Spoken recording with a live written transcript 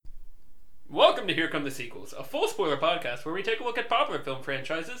Welcome to Here Come the Sequels, a full spoiler podcast where we take a look at popular film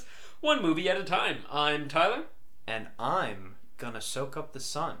franchises, one movie at a time. I'm Tyler. And I'm gonna soak up the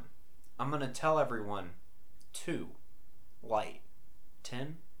sun. I'm gonna tell everyone 2, light,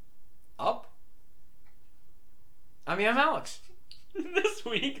 10, up. I'm Alex. This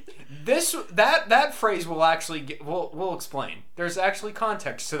week, That phrase will actually we'll explain. There's actually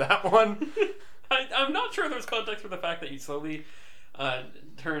context to that one. I'm not sure there's context for the fact that you slowly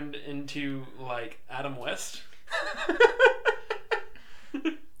turned into like Adam West.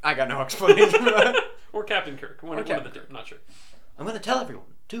 I got no explanation for that. Or Captain Kirk. One of the two. I'm not sure. I'm gonna tell everyone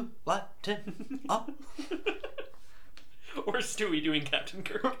 2, light, 10, up. Or Stewie doing Captain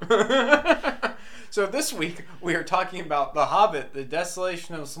Kirk. So this week we are talking about The Hobbit: The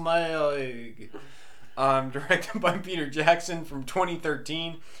Desolation of Smaug, directed by Peter Jackson from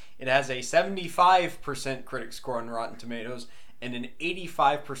 2013. It has a 75% critic score on Rotten Tomatoes and an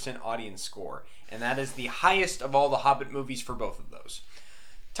 85% audience score, and that is the highest of all the Hobbit movies for both of those.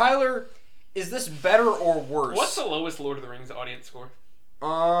 Tyler, is this better or worse? What's the lowest Lord of the Rings audience score?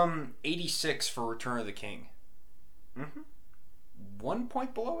 86 for Return of the King. 1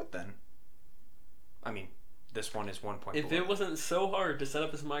 point below it then. I mean, this one is 1 point below. If it wasn't so hard to set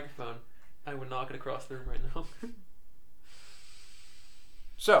up this microphone, I would knock it across the room right now.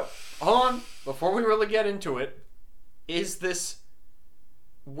 So, hold on. Before we really get into it, is this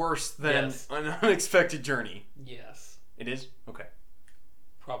worse than An Unexpected Journey? Yes. It is? Okay.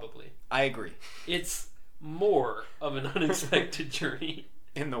 Probably. I agree. It's more of an unexpected journey.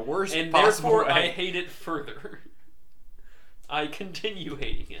 In the worst and possible therefore way. I hate it further. I continue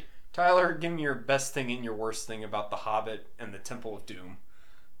hating it. Tyler, give me your best thing and your worst thing about The Hobbit and the Temple of Doom.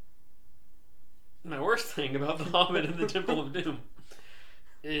 My worst thing about The Hobbit and the Temple of Doom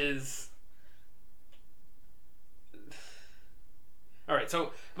is... Alright,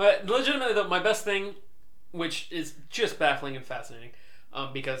 so legitimately though, my best thing, which is just baffling and fascinating,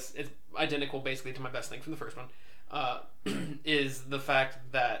 because it's identical basically to my best thing from the first one, is the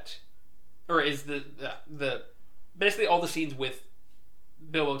fact that, or is the basically all the scenes with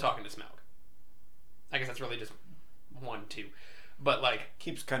Bilbo talking to Smaug. I guess that's really just 1, 2, but like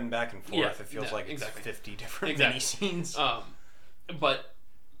keeps cutting back and forth. Yeah, it feels like it's 50 different mini scenes. But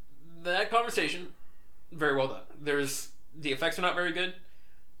that conversation, very well done. The effects are not very good,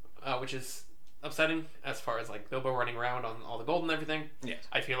 which is upsetting as far as like Bilbo running around on all the gold and everything. Yes.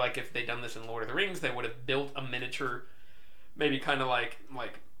 I feel like if they'd done this in Lord of the Rings, they would have built a miniature, maybe kind of like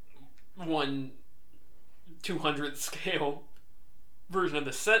 1/200th scale version of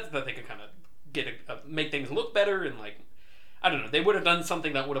the set that they could kind of get make things look better, and like I don't know, they would have done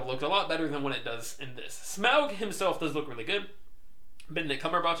something that would have looked a lot better than what it does in this. Smaug himself does look really good. Benedict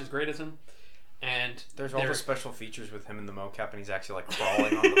Cumberbatch is great as him. And there's all the special features with him in the mocap, and he's actually like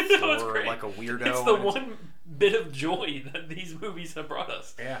crawling on the floor like a weirdo. It's the one bit of joy that these movies have brought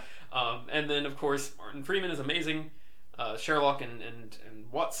us. Yeah. And then of course Martin Freeman is amazing. Sherlock and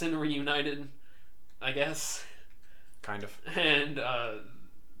Watson reunited, I guess. Kind of. And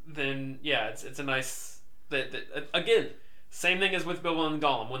then yeah, it's a nice again. Same thing as with Bilbo and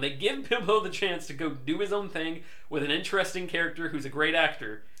Gollum. When they give Bilbo the chance to go do his own thing with an interesting character who's a great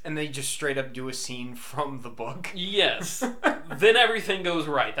actor. And they just straight up do a scene from the book. Yes. Then everything goes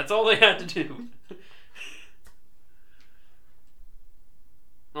right. That's all they had to do.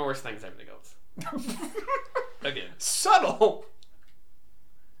 Or worst things everything goes. Again. Subtle!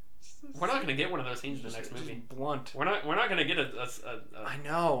 We're not going to get one of those scenes in the next movie. Blunt. We're not going to get a I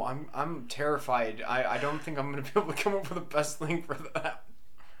know. I'm terrified. I don't think I'm going to be able to come up with the best thing for that.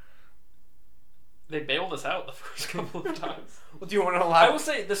 They bailed us out the first couple of times. Well, do you want to elaborate? I will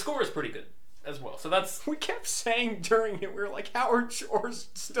say the score is pretty good as well. So that's... We kept saying during it, we were like, Howard Shore's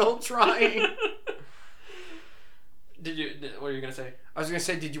still trying. What were you going to say? I was going to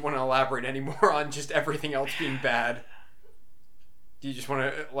say, did you want to elaborate any more on just everything else being bad? Do you just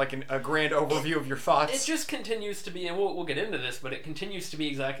want to, like, a grand overview of your thoughts? It just continues to be, and we'll get into this, but it continues to be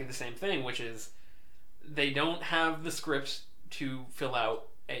exactly the same thing, which is they don't have the script to fill out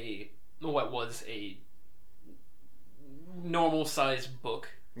what was a normal-sized book.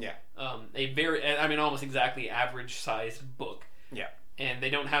 Yeah. Almost exactly average-sized book. Yeah. And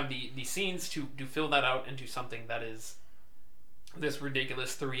they don't have the scenes to fill that out into something that is this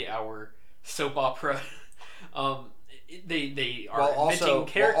ridiculous 3-hour soap opera. They are inventing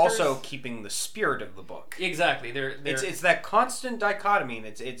characters. While also keeping the spirit of the book. Exactly. It's that constant dichotomy. And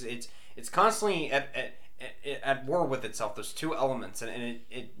it's constantly at war with itself. There's two elements, and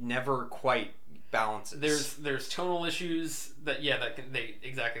it never quite balances. There's tonal issues that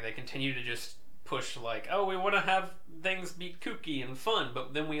they continue to just pushed like, oh, we want to have things be kooky and fun,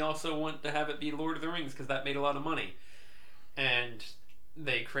 but then we also want to have it be Lord of the Rings because that made a lot of money. And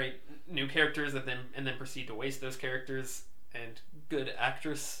they create new characters and then proceed to waste those characters, and good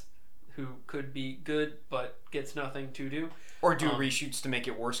actress who could be good but gets nothing to do. Or do reshoots to make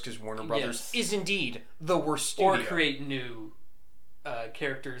it worse because Warner Brothers is indeed the worst studio. Or create new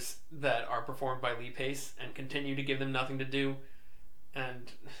characters that are performed by Lee Pace and continue to give them nothing to do.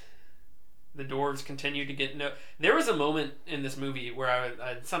 And the dwarves continue to get no... There was a moment in this movie where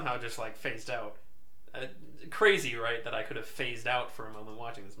I somehow just like phased out. Crazy, right? That I could have phased out for a moment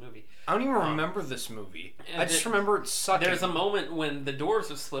watching this movie. I don't even remember this movie. I just remember it sucking. There's a moment when the dwarves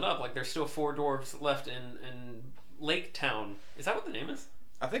have split up. Like, there's still 4 dwarves left in Lake Town. Is that what the name is?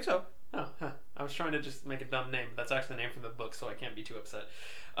 I think so. Oh, huh. I was trying to just make a dumb name, but that's actually the name from the book, so I can't be too upset.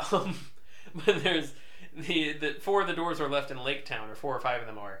 But there's the 4 of the dwarves are left in Lake Town, or 4 or 5 of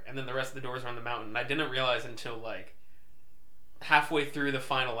them are, and then the rest of the dwarves are on the mountain. And I didn't realize until like halfway through the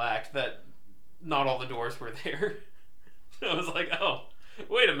final act that not all the dwarves were there. I was like, oh,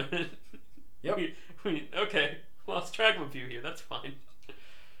 wait a minute. Yep. Okay, lost track of a few here. That's fine.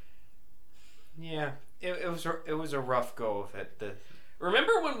 Yeah, it was a rough go of it.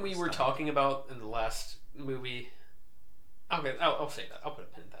 Remember when we were talking about in the last movie? Okay, I'll say that. I'll put a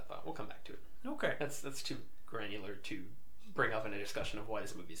pin in that thought. We'll come back to it. Okay. That's too granular to bring up in a discussion of why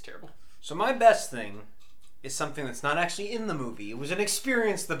this movie is terrible. So my best thing is something that's not actually in the movie. It was an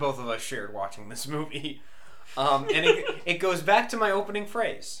experience that both of us shared watching this movie. And it goes back to my opening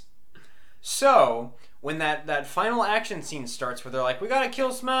phrase. So, when that final action scene starts where they're like, we gotta kill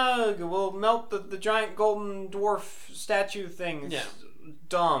Smaug, we'll melt the giant golden dwarf statue thing. It's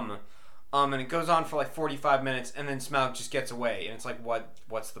dumb. And it goes on for like 45 minutes, and then Smaug just gets away. And it's like,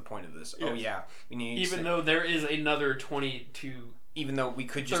 what's the point of this? Yes. Oh yeah. We need Even though there is another even though we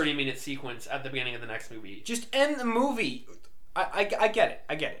could just 30-minute sequence at the beginning of the next movie. Just end the movie. I get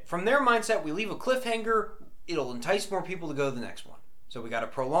it. From their mindset, we leave a cliffhanger. It'll entice more people to go to the next one. So we got to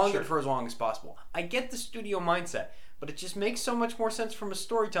prolong it for as long as possible. I get the studio mindset, but it just makes so much more sense from a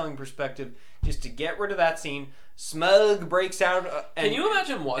storytelling perspective just to get rid of that scene. Smaug breaks out. Can you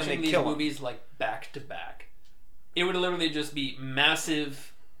imagine watching these movies like back to back? It would literally just be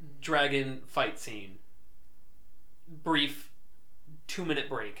massive dragon fight scene, brief 2-minute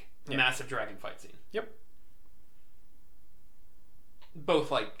break, massive dragon fight scene. Yep.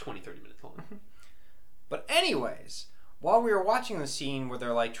 Both like 20-30 minutes long. But anyways, while we were watching the scene where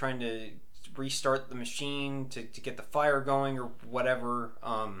they're like trying to restart the machine to get the fire going or whatever,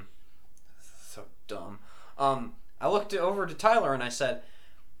 so dumb. I looked over to Tyler and I said,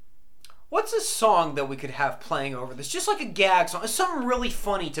 what's a song that we could have playing over this? Just like a gag song. It's something really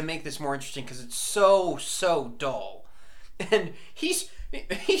funny to make this more interesting because it's so dull. And he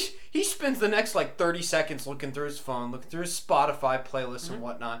spends the next like 30 seconds looking through his phone, looking through his Spotify playlists and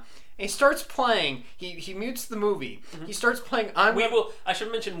whatnot. And he starts playing. He mutes the movie. He starts playing. I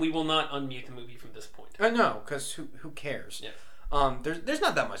should mention we will not unmute the movie from this point. I know, because who cares? Yes. There's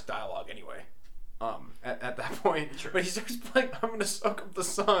not that much dialogue anyway. At that point, sure. But he starts playing "I'm Gonna Soak Up the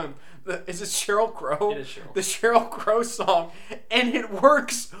Sun." Is it Sheryl Crow? It is Sheryl. The Sheryl Crow song, and it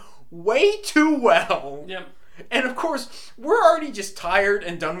works way too well. Yep. And of course, we're already just tired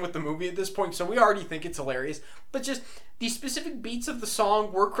and done with the movie at this point, so we already think it's hilarious. But just these specific beats of the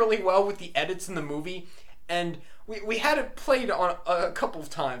song work really well with the edits in the movie, and we had it played on a couple of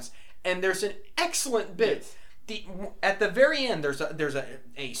times. And there's an excellent bit. At the very end, there's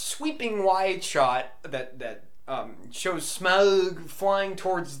a sweeping wide shot that shows Smaug flying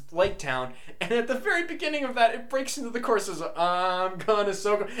towards Lake Town, and at the very beginning of that, it breaks into the chorus as "I'm gonna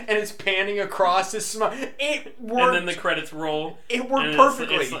soak," and it's panning across his Smaug. It worked, and then the credits roll. It worked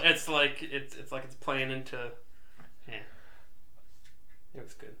perfectly. It's like it's playing into. Yeah, it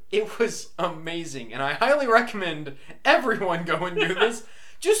was good. It was amazing, and I highly recommend everyone go and do this.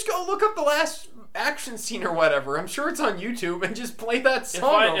 Just go look up the last action scene or whatever. I'm sure it's on YouTube, and just play that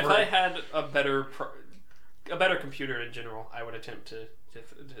song. If I had a better computer in general, I would attempt to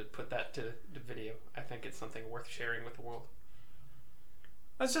put that to video. I think it's something worth sharing with the world.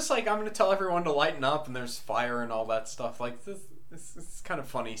 It's just like, I'm going to tell everyone to lighten up, and there's fire and all that stuff. Like, this is kind of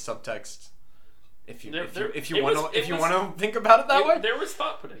funny subtext. If you want to think about it that way. There was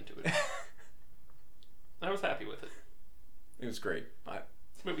thought put into it. I was happy with it. It was great.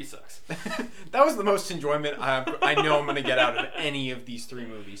 This movie sucks. That was the most enjoyment I know I'm going to get out of any of these 3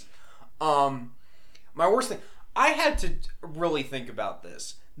 movies. My worst thing, I had to really think about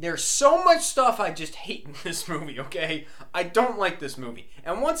this. There's so much stuff I just hate in this movie, okay? I don't like this movie.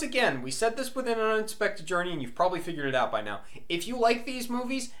 And once again, we said this within An Unexpected Journey, and you've probably figured it out by now. If you like these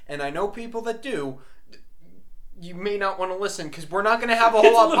movies, and I know people that do, you may not want to listen, because we're not going to have a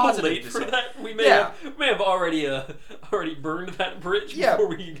whole lot positive late to for say. that. We may have already burned that bridge before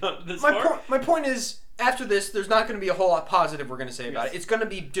we got this far. My point is, after this, there's not going to be a whole lot positive we're going to say about it. It's going to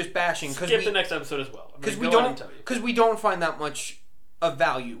be just bashing. Skip the next episode as well. Because we don't find that much of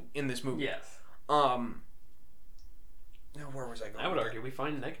value in this movie. Yes. Now, where was I going? I would argue we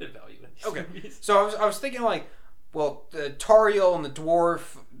find negative value in these movies. So I was thinking Tauriel and the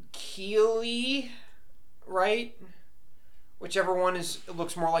dwarf Keely, right? Whichever one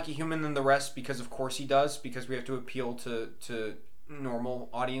looks more like a human than the rest, because of course he does, because we have to appeal to normal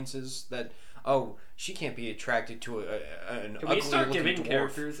audiences that, oh, she can't be attracted to an ugly-looking dwarf. Can we start giving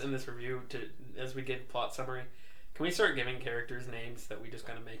characters in this review, as we give plot summary, can we start giving characters names that we just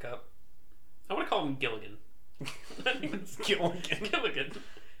kind of make up? I want to call him Gilligan. Gilligan.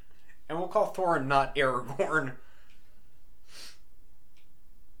 And we'll call Thorin not Aragorn.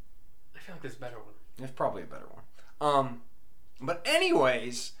 I feel like there's a better one. There's probably a better one. But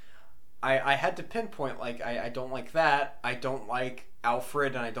anyways, I had to pinpoint, like, I don't like that. I don't like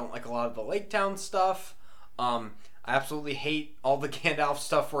Alfred, and I don't like a lot of the Lake Town stuff. I absolutely hate all the Gandalf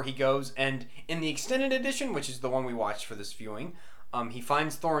stuff where he goes, and in the extended edition, which is the one we watched for this viewing, he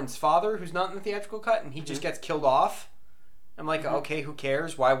finds Thorin's father, who's not in the theatrical cut, and he just gets killed off. I'm like, okay, who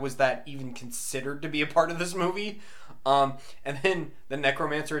cares? Why was that even considered to be a part of this movie? And then the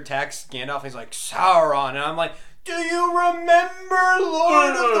Necromancer attacks Gandalf, and he's like, Sauron, and I'm like, do you remember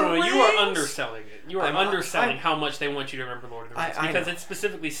Lord of the Rings? You are underselling it. You are underselling how much they want you to remember Lord of the Rings. Because it's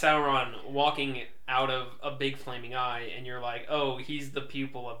specifically Sauron walking out of a big flaming eye, and you're like, oh, he's the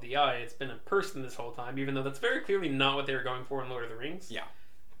pupil of the eye. It's been a person this whole time, even though that's very clearly not what they were going for in Lord of the Rings. Yeah.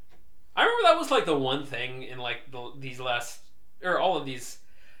 I remember that was like the one thing in like these last, or all of these.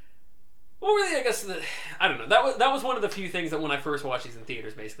 Well, really, I guess I don't know. That was one of the few things that when I first watched these in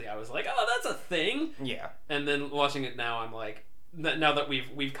theaters, basically, I was like, "Oh, that's a thing." Yeah. And then watching it now, I'm like, now that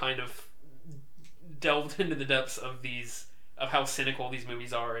we've kind of delved into the depths of how cynical these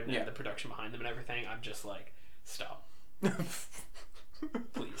movies are and the production behind them and everything, I'm just like, stop,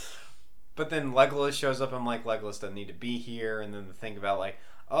 please. But then Legolas shows up. I'm like, Legolas doesn't need to be here. And then the thing about like,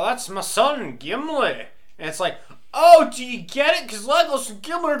 oh, that's my son Gimli. And it's like, oh, do you get it? Because Legolas and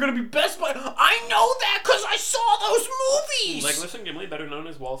Gimli are going to be best buddies. I know that because I saw those movies. Legolas and Gimli, better known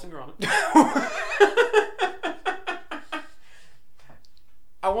as Wallace and Gromit.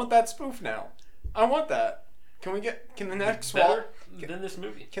 I want that spoof now. I want that. Can the next better than this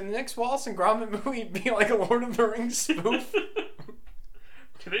movie? Can the next Wallace and Gromit movie be like a Lord of the Rings spoof?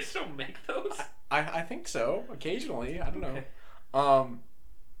 Do they still make those? I think so. Occasionally, I don't know. Okay.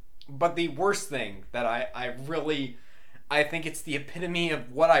 But the worst thing that I think it's the epitome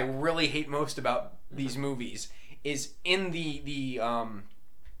of what I really hate most about these movies is in the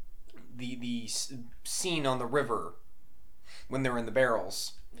scene on the river when they're in the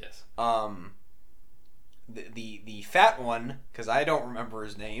barrels. Yes. The fat one, because I don't remember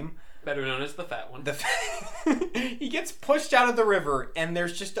his name. Better known as the fat one. He gets pushed out of the river, and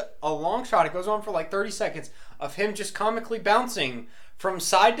there's just a long shot. It goes on for like 30 seconds of him just comically bouncing from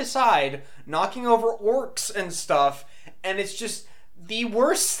side to side, knocking over orcs and stuff, and it's just the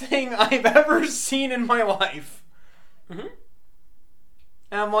worst thing I've ever seen in my life. Mm-hmm.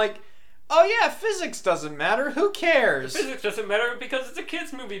 And I'm like, oh yeah, physics doesn't matter. Who cares? Physics doesn't matter because it's a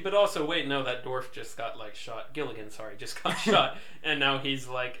kid's movie, but also, wait, no, that dwarf just got, like, shot. Gilligan, sorry, just got shot. And now he's,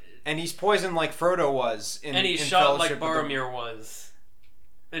 like... And he's poisoned like Frodo was in And he's in shot like Fellowship Boromir was.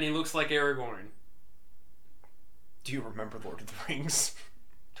 And he looks like Aragorn. Do you remember Lord of the Rings?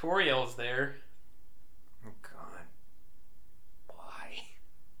 Tauriel's there. Oh, God. Why?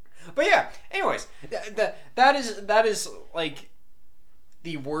 But yeah, anyways, that is, like...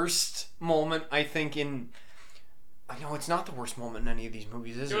 the worst moment, I think, in... I know it's not the worst moment in any of these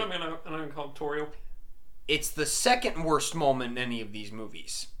movies, is it? You know what I'm going to call Tauriel? It's the second worst moment in any of these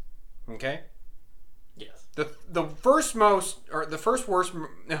movies. Okay? Yes. The first most... Or the first worst...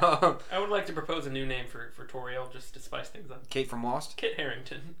 I would like to propose a new name for Tauriel, just to spice things up. Kate from Lost? Kit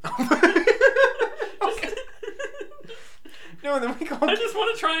Harington. Okay. No, then we call I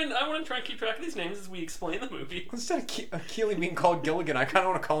want to try and keep track of these names as we explain the movie. Instead of Keely being called Gilligan, I kind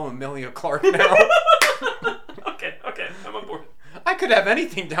of want to call him Amelia Clark now. Okay, I'm on board. I could have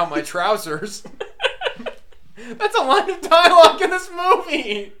anything down my trousers. That's a line of dialogue in this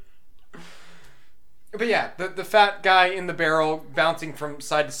movie. but yeah, the fat guy in the barrel bouncing from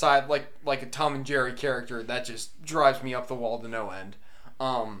side to side like a Tom and Jerry character, that just drives me up the wall to no end.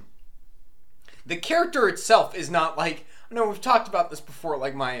 The character itself is not like, I know we've talked about this before,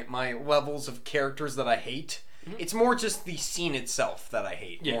 like my levels of characters that I hate. Mm-hmm. It's more just the scene itself that I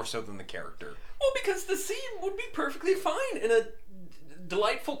hate, more so than the character. Well, because the scene would be perfectly fine in a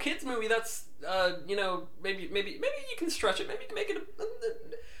delightful kids movie. That's maybe you can stretch it. Maybe you can make it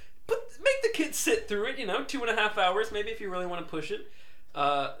make the kids sit through it. 2.5 hours. Maybe if you really want to push it,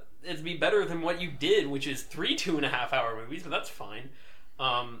 it'd be better than what you did, which is 3 2.5-hour movies. But that's fine.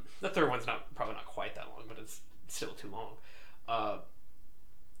 The third one's probably not quite that long, but it's still too long.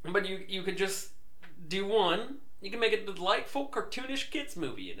 But you could just do one. You can make a delightful, cartoonish kids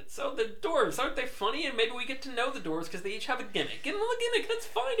movie, and it's the dwarves, aren't they funny? And maybe we get to know the dwarves because they each have a gimmick. Give them a gimmick. That's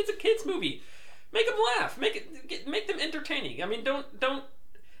fine. It's a kids movie. Make them laugh. Make them entertaining. I mean, don't.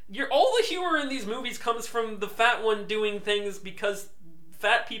 All the humor in these movies comes from the fat one doing things because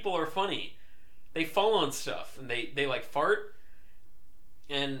fat people are funny. They fall on stuff and they like fart.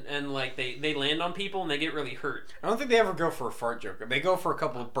 And like they land on people and they get really hurt. I don't think they ever go for a fart joke. They go for a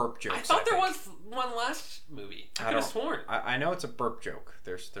couple of burp jokes. I thought there was one last movie. I could have sworn. I know it's a burp joke.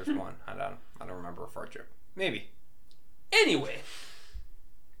 There's one. I don't remember a fart joke. Maybe. Anyway,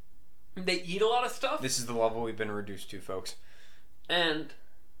 they eat a lot of stuff. This is the level we've been reduced to, folks. And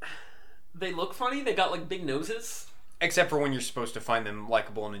they look funny. They got like big noses. Except for when you're supposed to find them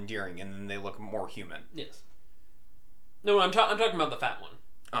likable and endearing, and then they look more human. Yes. No, I'm talking about the fat one.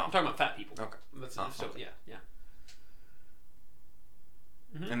 Oh. I'm talking about fat people. Okay. That's okay. Yeah.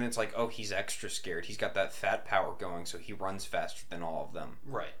 Mm-hmm. And then it's like, oh, he's extra scared. He's got that fat power going, so he runs faster than all of them.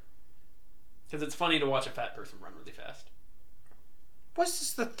 Right. Because it's funny to watch a fat person run really fast. What's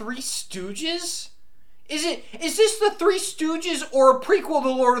this, the Three Stooges? Is this the Three Stooges or a prequel to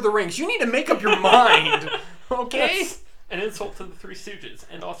Lord of the Rings? You need to make up your mind, okay? That's an insult to the Three Stooges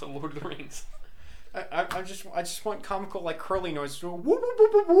and also Lord of the Rings. I just want comical like curly noises. Whoop, whoop,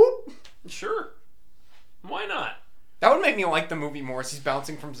 whoop, whoop, whoop. Sure. Why not? That would make me like the movie more as he's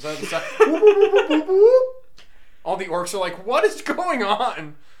bouncing from side to side. Whoop, whoop, whoop, whoop, whoop, whoop. All the orcs are like, what is going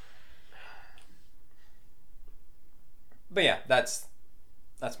on? But yeah, that's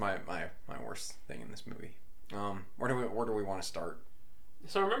my worst thing in this movie. Where do we want to start?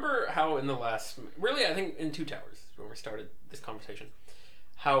 So remember how in the last, really I think in Two Towers when we started this conversation,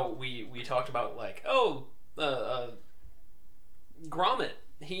 how we talked about like, Gromit.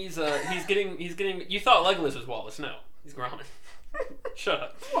 He's getting. You thought Legolas was Wallace? No, he's Gromit. Shut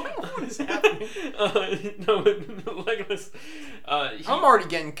up. What is happening? No, Legolas. I'm already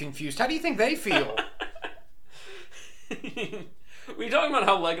getting confused. How do you think they feel? We talking about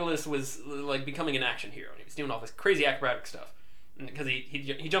how Legolas was like becoming an action hero. And he was doing all this crazy acrobatic stuff because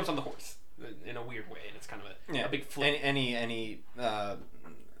he jumps on the horse in a weird way, and it's kind of a big flip. Any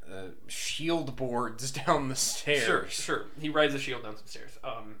shield boards down the stairs. Sure. He rides a shield down some stairs.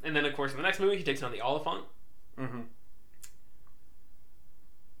 And then of course in the next movie he takes on the Oliphant. Mm-hmm.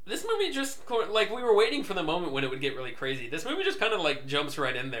 This movie just like we were waiting for the moment when it would get really crazy. This movie just kind of like jumps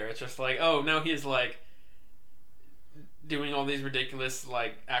right in there. It's just like, oh, now he's like doing all these ridiculous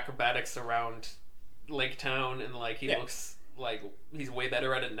like acrobatics around Lake Town, and like he looks like he's way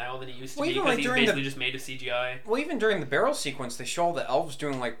better at it now than he used to be because he's basically just made of CGI. Well, even during the barrel sequence, they show all the elves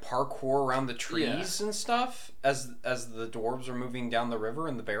doing like parkour around the trees and stuff as the dwarves are moving down the river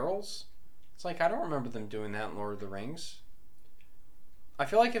in the barrels. It's like I don't remember them doing that in Lord of the Rings. I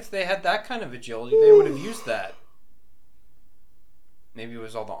feel like if they had that kind of agility, they would have used that. Maybe it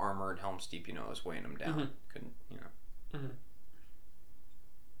was all the armor at Helm's Deep, was weighing them down. Mm-hmm. Couldn't, Mm-hmm.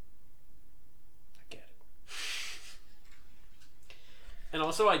 I get it. And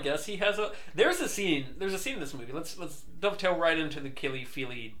also, I guess he has There's a scene in this movie. Let's dovetail right into the Killy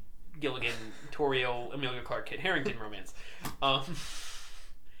Feely Gilligan Toriel Amelia Clark Kit Harington romance.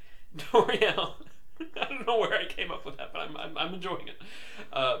 Toriel. I don't know where I came up with that, but I'm enjoying it.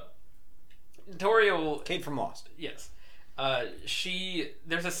 Toriel. Kate from Lost. Yes.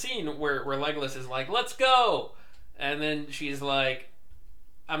 There's a scene where Legolas is like, "Let's go," and then she's like,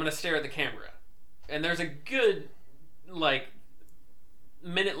 "I'm gonna stare at the camera," and there's a good like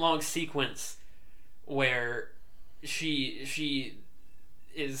minute-long sequence where she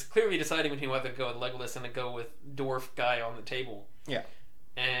is clearly deciding between whether to go with Legolas and to go with dwarf guy on the table. Yeah,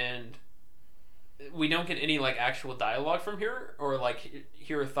 and we don't get any like actual dialogue from her or like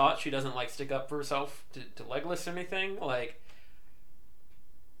hear her thoughts. She doesn't like stick up for herself to Legolas or anything like.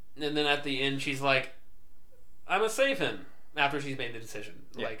 And then at the end, she's like, "I'm gonna save him." After she's made the decision,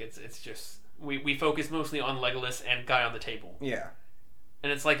 like it's just we focus mostly on Legolas and guy on the table. Yeah,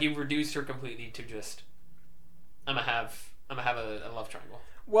 and it's like you've reduced her completely to just Mm-hmm. I'm gonna have a love triangle.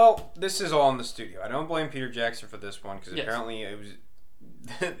 Well, this is all in the studio. I don't blame Peter Jackson for this one because Yes. apparently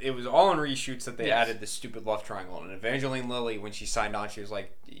it was all in reshoots that they Yes. added this stupid love triangle. And Evangeline Lilly, when she signed on, she was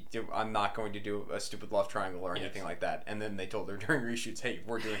like, "I'm not going to do a stupid love triangle or anything Yes. like that." And then they told her during reshoots, "Hey,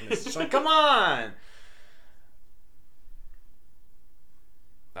 we're doing this." She's like, "Come on!"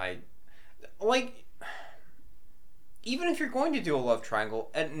 Even if you're going to do a love triangle,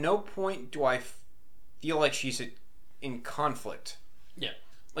 at no point do I feel like she's in conflict. Yeah.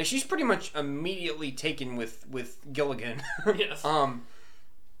 Like, she's pretty much immediately taken with Gilligan. Yes.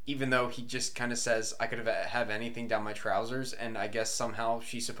 Even though he just kind of says, I could have anything down my trousers, and I guess somehow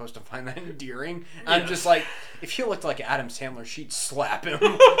she's supposed to find that endearing. Yeah. I'm just like, if he looked like Adam Sandler, she'd slap him.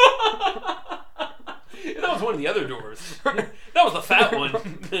 That was one of the other doors. That was the fat one.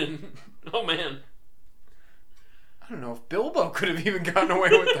 Oh, man. I don't know if Bilbo could have even gotten away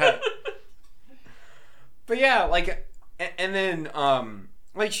with that. But yeah, like, and then,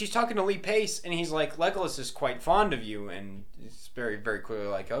 like, she's talking to Lee Pace, and he's like, Legolas is quite fond of you, and it's very, very clearly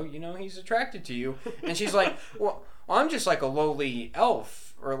like, oh, he's attracted to you. And she's like, well, I'm just like a lowly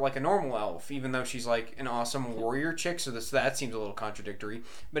elf, or like a normal elf, even though she's like an awesome warrior chick, so that seems a little contradictory.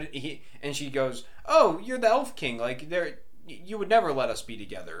 But she goes, oh, you're the Elf King, like, you would never let us be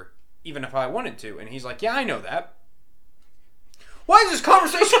together, even if I wanted to. And he's like, yeah, I know that. Why is this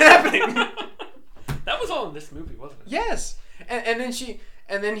conversation happening? That was all in this movie, wasn't it? Yes. And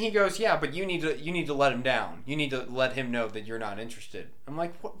then he goes, yeah, but you need to let him down. You need to let him know that you're not interested. I'm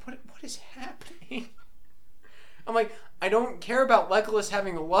like, what is happening? I'm like, I don't care about Legolas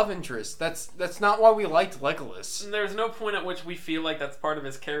having a love interest. That's not why we liked Legolas. There's no point at which we feel like that's part of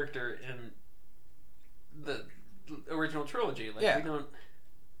his character in the original trilogy. Like, yeah. We don't.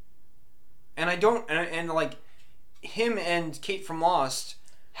 And I don't, and like, him and Kate from Lost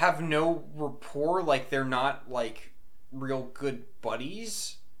have no rapport. Like, they're not like real good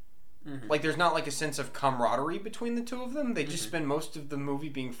buddies. Mm-hmm. Like, there's not like a sense of camaraderie between the two of them. They just spend most of the movie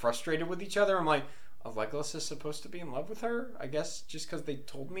being frustrated with each other. I'm like, oh, Legolas is supposed to be in love with her? I guess just because they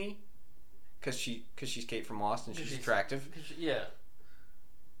told me, because she's Kate from Lost and she's attractive. Yeah.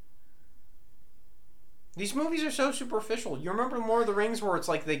 These movies are so superficial. You remember Lord of the Rings, where it's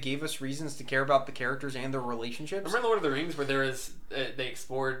like they gave us reasons to care about the characters and their relationships? Remember Lord of the Rings, where there is they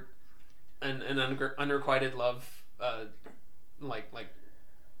explored an unrequited love, like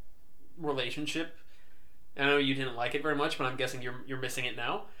relationship. I know you didn't like it very much, but I'm guessing you're missing it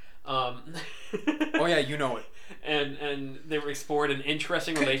now. Oh yeah, you know it. And they explored an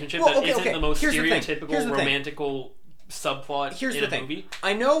interesting relationship well, that isn't the most Here's stereotypical the romantical subplot Here's in the a thing. movie.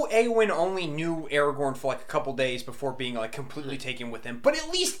 I know Eowyn only knew Aragorn for like a couple days before being like completely taken with him, but at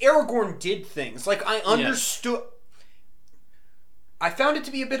least Aragorn did things. Like, I understood. I found it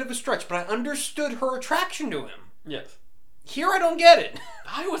to be a bit of a stretch, but I understood her attraction to him. Yes. Here I don't get it.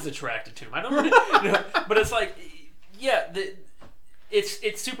 I was attracted to him. I don't but it's like, yeah,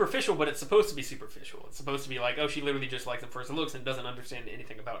 it's superficial, but it's supposed to be superficial. It's supposed to be like, oh, she literally just likes him first looks and doesn't understand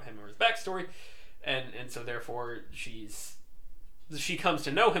anything about him or his backstory, and so therefore she comes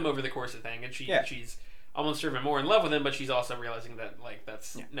to know him over the course of the thing, and she's almost driven more in love with him, but she's also realizing that like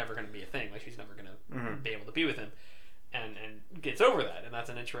that's never going to be a thing. Like, she's never going to be able to be with him, and gets over that, and that's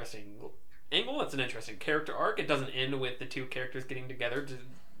an interesting angle. That's an interesting character arc. It doesn't end with the two characters getting together to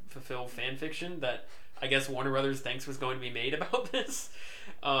fulfill fan fiction that I guess Warner Brothers thinks was going to be made about this,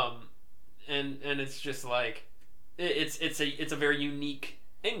 and it's just like it's a very unique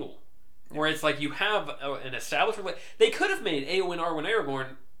angle where it's like you have an established they could have made Eowyn, Arwen,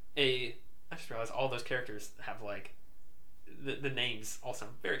 Aragorn I just realized all those characters have like the names all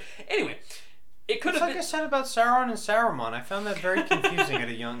sound very anyway. It could have like I said about Sauron and Saruman. I found that very confusing at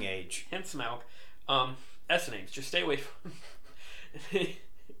a young age. And Smaug. S names. Just stay away from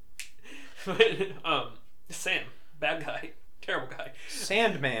but, Sam. Bad guy. Terrible guy.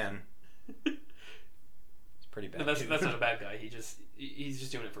 Sandman. It's pretty bad. No, that's not a bad guy. He's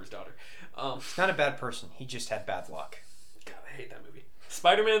just doing it for his daughter. He's not a bad person. He just had bad luck. God, I hate that movie.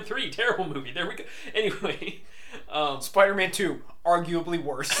 Spider-Man 3. Terrible movie. There we go. Anyway. Spider-Man 2. Arguably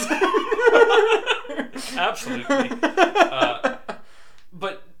worse. Absolutely.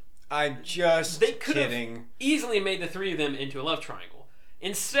 But I'm just they could kidding. have easily made the three of them into a love triangle.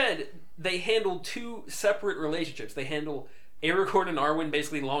 Instead, they handle two separate relationships. They handle Aragorn and Arwen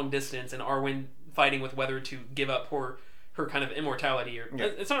basically long distance, and Arwen fighting with whether to give up her kind of immortality, or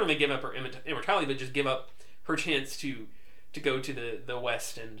it's not really give up her immortality, but just give up her chance to go to the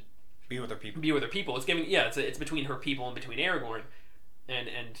West and be with her people. It's between her people and between Aragorn and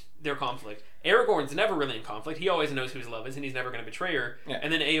their conflict. Aragorn's never really in conflict. He always knows who his love is, and he's never going to betray her. Yeah.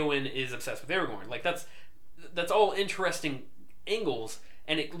 And then Eowyn is obsessed with Aragorn. Like, that's that's all interesting angles,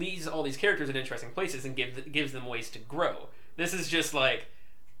 and it leaves all these characters in interesting places and gives them ways to grow. This is just like,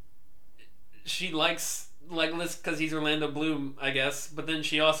 she likes Legolas because he's Orlando Bloom, I guess, but then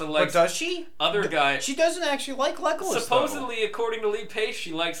she also likes. But does she? Other guy. She doesn't actually like Legolas. Supposedly, according to Lee Pace,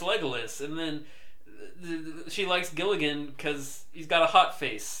 she likes Legolas, and then she likes Gilligan because he's got a hot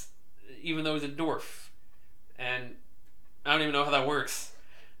face, even though he's a dwarf, and I don't even know how that works.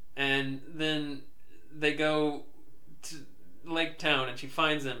 And then they go to Lake Town, and she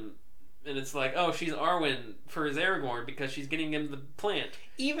finds him, and it's like, oh, she's Arwen for his Aragorn because she's getting him the plant.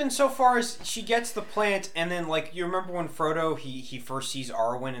 Even so far as she gets the plant, and then like you remember when Frodo he first sees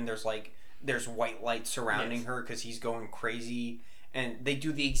Arwen, and there's white light surrounding her because he's going crazy, and they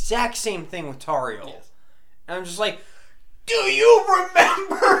do the exact same thing with Tauriel. Yes. And I'm just like, do you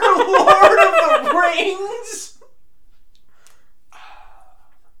remember Lord of the Rings?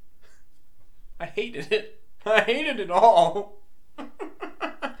 I hated it. I hated it all.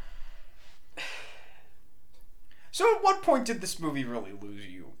 So at what point did this movie really lose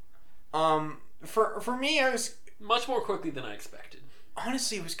you? For me, I was... Much more quickly than I expected.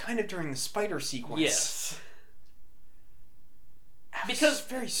 Honestly, it was kind of during the spider sequence. Yes. Because it's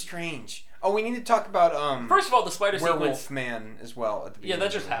very strange. Oh, we need to talk about first of all, the spider Werewolf sequence. Man as well at the beginning. Yeah,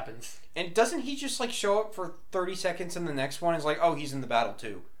 that just happens. And doesn't he just like show up for 30 seconds in the next one? It's like, oh, he's in the battle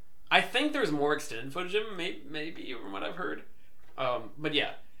too. I think there's more extended footage of him, maybe from what I've heard. But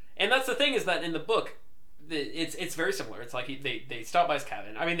yeah, and that's the thing, is that in the book, it's very similar. It's like they stop by his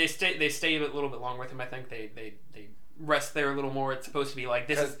cabin. I mean, they stay a little bit longer with him. I think they rest there a little more. It's supposed to be like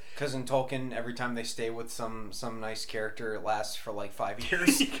this is because in Tolkien, every time they stay with some nice character, it lasts for like 5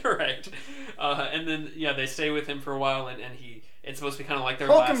 years. Correct. And then yeah, they stay with him for a while, and it's supposed to be kind of like their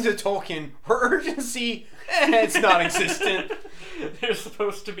Welcome to Tolkien, where urgency it's non-existent. They're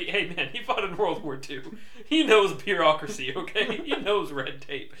supposed to be, hey man, he fought in World War II. He knows bureaucracy, okay? He knows red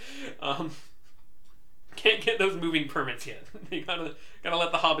tape. Can't get those moving permits yet. You gotta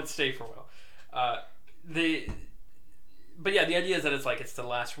let the hobbits stay for a while. But yeah, the idea is that it's the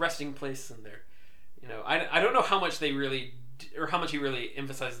last resting place, and they're, I don't know how much they really, or how much he really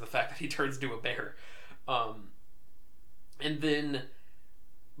emphasizes the fact that he turns into a bear. And then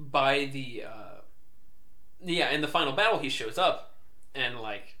by the in the final battle, he shows up, and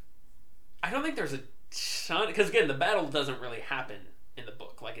like, I don't think there's a ton, because again, the battle doesn't really happen in the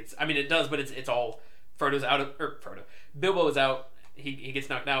book. Like it does, but it's all Bilbo is out. He gets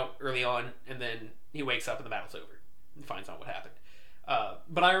knocked out early on, and then he wakes up and the battle's over and finds out what happened.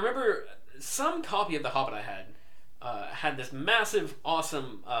 But I remember some copy of The Hobbit I had this massive,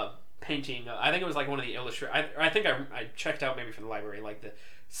 awesome painting. I think it was like one of the illustrated. I think I checked out maybe from the library, like the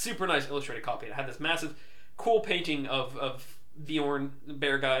super nice illustrated copy. It had this massive, cool painting of Bjorn, the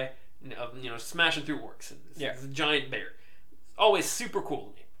bear guy, smashing through orcs. It's a giant bear. Always super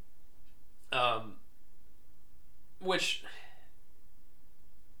cool to me. Which,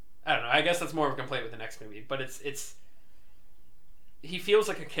 I don't know. I guess that's more of a complaint with the next movie, but it's he feels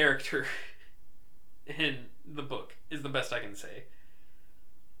like a character in the book, is the best I can say.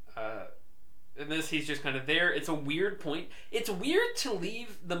 In this, he's just kind of there. It's a weird point. It's weird to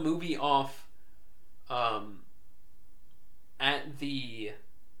leave the movie off at the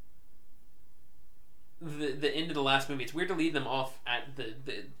end of the last movie. It's weird to leave them off at the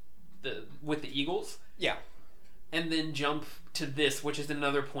with the eagles. Yeah. And then jump to this, which is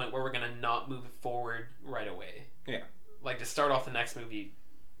another point where we're going to not move forward right away. Yeah. Like, to start off the next movie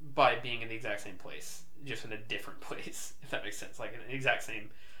by being in the exact same place, just in a different place, if that makes sense. Like, in the exact same.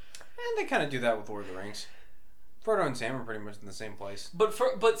 And they kind of do that with Lord of the Rings. Frodo and Sam are pretty much in the same place.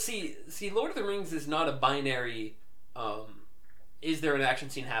 But see, Lord of the Rings is not a binary, is there an action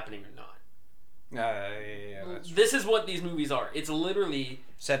scene happening or not? Yeah, that's true. This is what these movies are. It's literally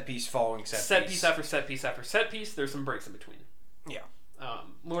set piece following set piece. Set piece after set piece after set piece. There's some breaks in between. Yeah.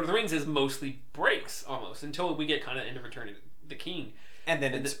 Lord of the Rings is mostly breaks, almost, until we get kind of into Return of the King. And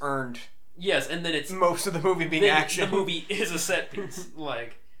then it's earned. Yes, and then it's... most of the movie being action. The movie is a set piece.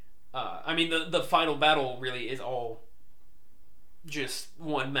 The final battle really is all just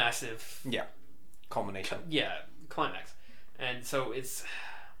one massive... Yeah. Culmination. Climax. And so it's...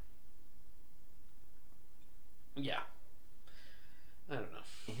 Yeah. I don't know.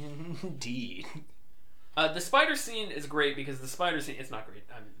 Indeed. The spider scene is great because the spider scene... It's not great.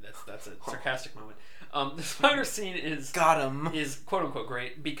 I mean, that's a sarcastic moment. The spider scene is... Got him. Is quote-unquote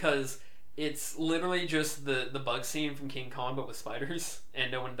great because it's literally just the bug scene from King Kong but with spiders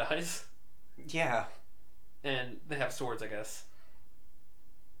and no one dies. Yeah. And they have swords, I guess.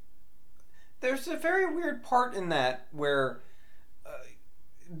 There's a very weird part in that where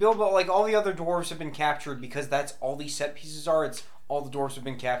Bilbo, like, all the other dwarves have been captured because that's all these set pieces are. It's all the dwarves have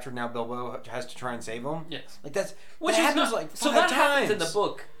been captured. Now Bilbo has to try and save them. Yes. Like, that Which happens, not, like, so 5 that times. happens in the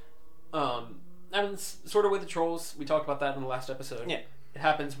book. Happens sort of with the trolls. We talked about that in the last episode. Yeah. It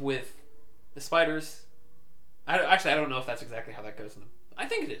happens with the spiders. I don't know if that's exactly how that goes in the... I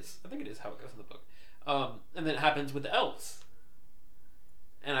think it is. I think it is how it goes in the book. And then it happens with the elves.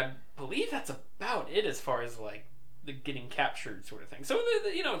 And I believe that's about it as far as, like, the getting captured sort of thing. So,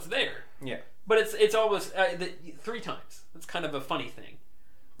 you know, it's there. Yeah. But it's almost 3 times. It's kind of a funny thing.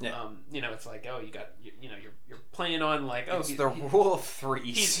 Yeah. You know, it's like, oh, you're playing on, like, oh, it's the rule of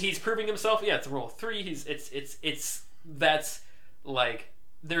threes. He's proving himself. Yeah, it's a rule of 3. That's like,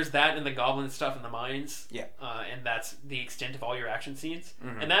 there's that in the goblin stuff in the mines. Yeah. And that's the extent of all your action scenes.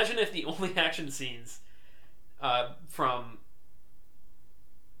 Mm-hmm. Imagine if the only action scenes from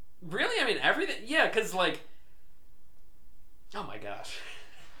really, I mean, everything. Yeah, because, like, oh my gosh.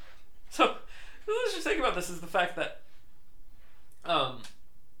 So let's just think about this: is the fact that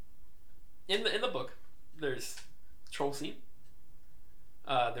in the book there's troll scene,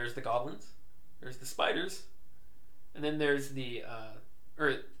 there's the goblins, there's the spiders, and then there's the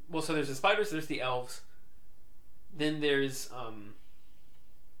so there's the spiders, there's the elves, then there's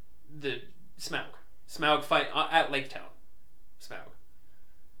the Smaug fight at Lake Town, Smaug,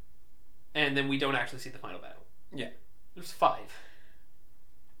 and then we don't actually see the final battle. Yeah. There's 5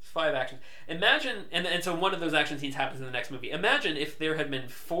 actions. Imagine, and so one of those action scenes happens in the next movie. Imagine if there had been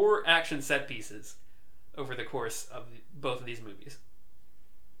 4 action set pieces over the course of both of these movies.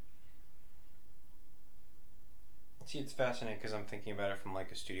 See, it's fascinating because I'm thinking about it from,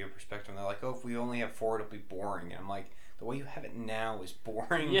 like, a studio perspective. And they're like, oh, if we only have 4, it'll be boring. And I'm like, the way you have it now is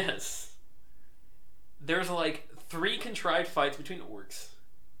boring. Yes. There's, like, 3 contrived fights between orcs.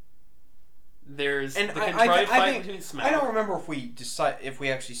 There's the contrived fight between Smaug. I don't remember if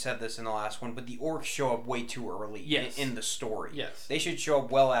we actually said this in the last one, but the orcs show up way too early in the story. Yes. They should show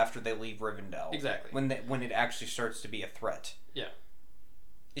up well after they leave Rivendell. Exactly. When it actually starts to be a threat. Yeah.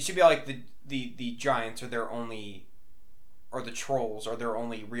 It should be like the giants are their only, or the trolls are their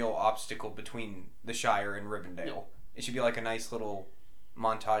only real obstacle between the Shire and Rivendell. Yeah. It should be like a nice little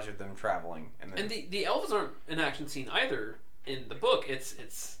montage of them traveling. And the elves aren't an action scene either in the book.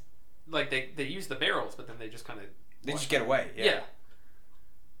 It's like they use the barrels, but then they just kind of... They just get away, yeah.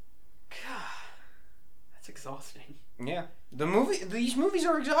 God, that's exhausting. Yeah. These movies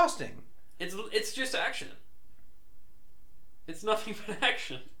are exhausting. It's just action. It's nothing but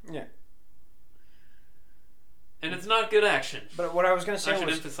action. Yeah. And it's not good action. But what I was going to say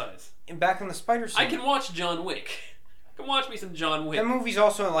was... emphasize. Back in the spider scene... I can watch John Wick. I can watch me some John Wick. That movie's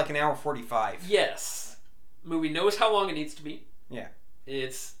also like an hour 45. Yes. Movie knows how long it needs to be. Yeah.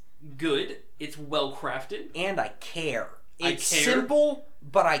 It's good. It's well crafted. And I care. It's simple,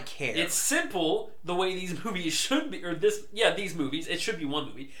 but I care. It's simple the way these movies should be. These movies. It should be one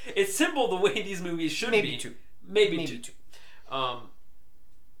movie. It's simple the way these movies should Maybe be. Two. Maybe two.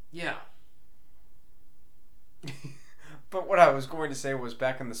 Yeah. But what I was going to say was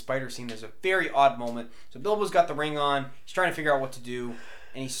back in the spider scene, there's a very odd moment. So Bilbo's got the ring on. He's trying to figure out what to do.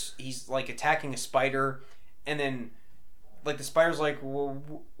 And he's like attacking a spider. And then... like, the spider's like, well,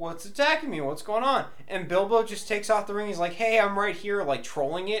 what's attacking me? What's going on? And Bilbo just takes off the ring. He's like, hey, I'm right here, like,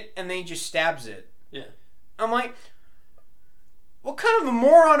 trolling it. And then he just stabs it. Yeah. I'm like, what kind of a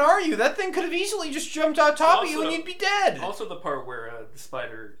moron are you? That thing could have easily just jumped on top of you and you'd be dead. Also the part where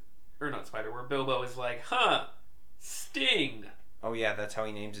where Bilbo is like, Sting. Oh, yeah, that's how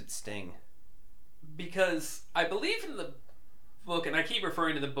he names it, Sting. Because I believe in the book, and I keep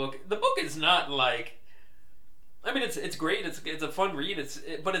referring to the book is not like... I mean, it's great. It's a fun read.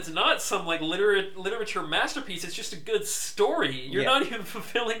 But it's not some like literature masterpiece. It's just a good story. You're not even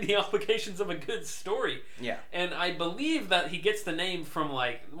fulfilling the obligations of a good story. Yeah. And I believe that he gets the name from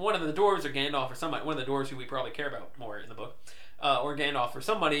like one of the dwarves or Gandalf or somebody. One of the dwarves who we probably care about more in the book, or Gandalf or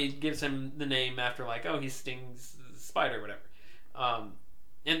somebody gives him the name after like, oh, he stings spider or whatever.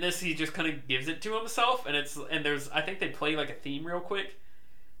 In this, he just kind of gives it to himself, and I think they play like a theme real quick,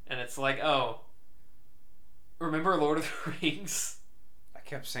 and it's like, oh. Remember Lord of the Rings? I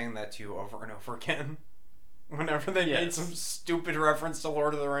kept saying that to you over and over again. Whenever they made some stupid reference to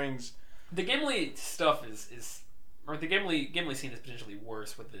Lord of the Rings. The Gimli stuff or the Gimli scene is potentially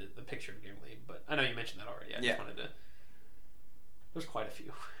worse with the picture of Gimli, but I know you mentioned that already. I just wanted to... There's quite a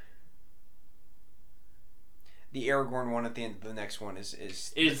few. The Aragorn one at the end of the next one is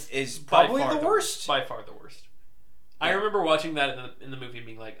probably the worst. By far the worst. I remember watching that in the movie and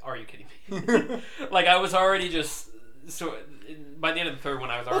being like, are you kidding me? Like, I was already just so by the end of the third one,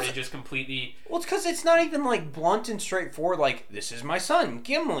 I was already just completely. Well, it's because it's not even like blunt and straightforward. Like, this is my son,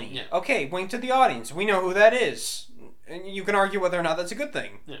 Gimli. Yeah. Okay, wink to the audience. We know who that is, and you can argue whether or not that's a good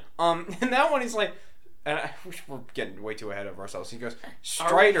thing. Yeah. And that one, he's like, and we're getting way too ahead of ourselves. He goes,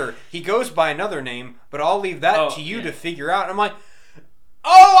 Strider. He goes by another name, but I'll leave that to you to figure out. And I'm like,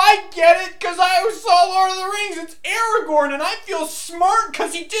 oh, I get it, because I saw Lord of the Rings. It's Aragorn, and I feel smart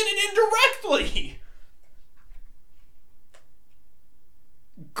because he did it indirectly.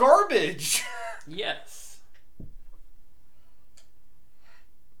 Garbage. Yes.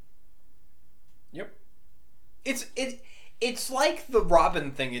 Yep. It's like the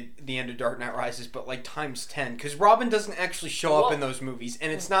Robin thing at the end of Dark Knight Rises, but like times 10, because Robin doesn't actually show up in those movies,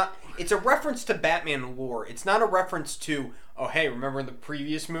 and it's a reference to Batman lore. It's not a reference to, oh hey, remember in the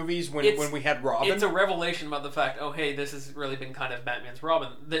previous movies when we had Robin? It's a revelation about the fact, oh hey, this has really been kind of Batman's Robin.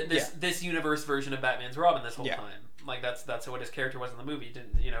 This universe version of Batman's Robin this whole time. Like that's what his character was in the movie.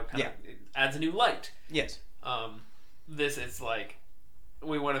 It adds a new light. Yes. This is like,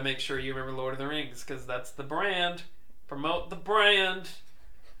 we want to make sure you remember Lord of the Rings because that's the brand. Promote the brand.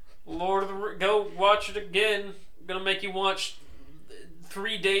 Go watch it again. I'm gonna make you watch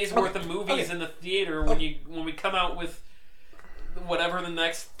 3 days worth of movies in the theater when we come out with whatever the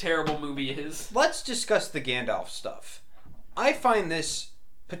next terrible movie is. Let's discuss the Gandalf stuff. I find this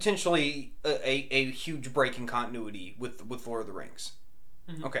potentially a huge break in continuity with Lord of the Rings.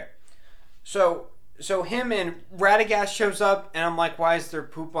 Mm-hmm. Okay, so him and Radagast shows up, and I'm like, why is there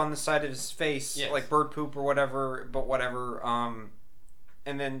poop on the side of his face, like bird poop or whatever? But whatever.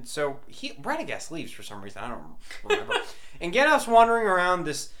 And then so Radagast leaves for some reason. I don't remember. And Gandalf's wandering around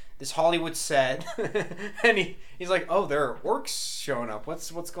this Hollywood set, and he's like, oh, there are orcs showing up. What's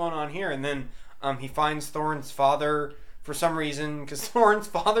going on here? And then he finds Thorin's father for some reason, because Thorin's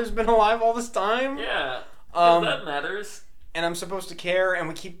father's been alive all this time. Yeah, that matters. And I'm supposed to care, and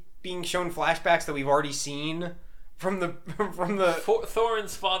we keep being shown flashbacks that we've already seen from the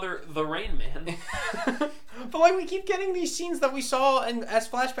Thorin's father, the Rain Man. But like, we keep getting these scenes that we saw as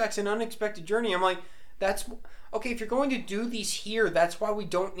flashbacks in Unexpected Journey. I'm like, that's okay. If you're going to do these here, that's why we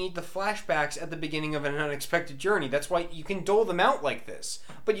don't need the flashbacks at the beginning of an Unexpected Journey. That's why you can dole them out like this.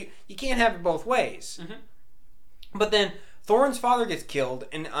 But you can't have it both ways. Mm-hmm. But then Thorin's father gets killed,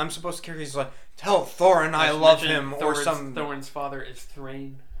 and I'm supposed to care. He's like, tell Thorin I love him, or some. Thorin's father is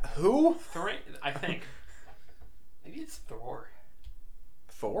Thrain. Who? Thrain, I think. Maybe it's Thor.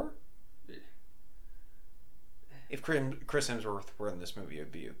 Thor? If Chris Hemsworth were in this movie, it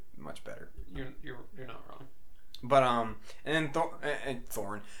would be much better. You're not wrong. But and then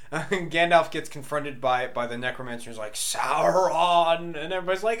Thorin, Gandalf gets confronted by the necromancer. He's like, Sauron, and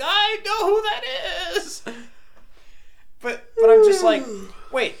everybody's like, I know who that is. But I'm just like,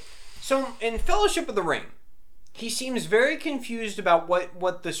 wait. So in Fellowship of the Ring, he seems very confused about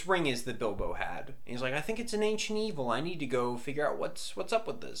what this ring is that Bilbo had. He's like, I think it's an ancient evil. I need to go figure out what's up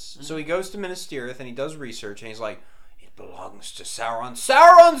with this. Mm-hmm. So he goes to Minas Tirith and he does research, and he's like, it belongs to Sauron.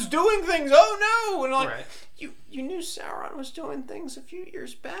 Sauron's doing things. Oh no! And like, right. You knew Sauron was doing things a few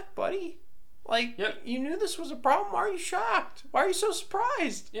years back, buddy. Like, you knew this was a problem. Why are you shocked? Why are you so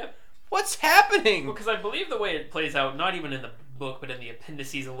surprised? Yep. What's happening? Well, because I believe the way it plays out, not even in the book, but in the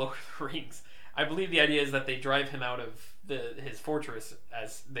appendices of Lord of the Rings, I believe the idea is that they drive him out of his fortress,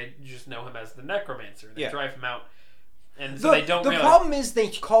 as they just know him as the Necromancer. They drive him out, and so they don't. The problem is they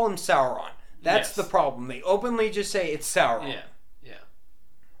call him Sauron. That's the problem. They openly just say it's Sauron. Yeah.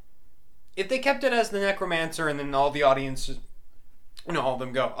 If they kept it as the Necromancer, and then all the audience, all of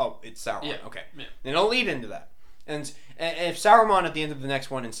them go, oh, it's Sauron. Yeah. Okay. Yeah. Then it'll lead into that. And if Saruman at the end of the next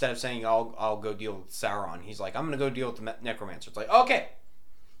one, instead of saying I'll go deal with Sauron, he's like, I'm gonna go deal with the Necromancer. It's like, okay,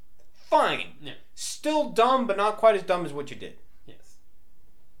 fine. Yeah. Still dumb, but not quite as dumb as what you did. Yes.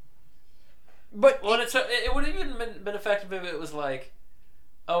 But it would have even been effective if it was like,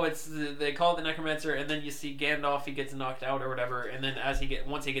 oh, they call it the Necromancer, and then you see Gandalf, he gets knocked out or whatever, and then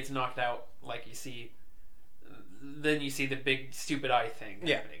once he gets knocked out, like then you see the big stupid eye thing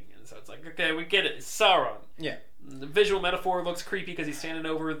happening, and so it's like, okay, we get it, it's Sauron. Yeah. The visual metaphor looks creepy because he's standing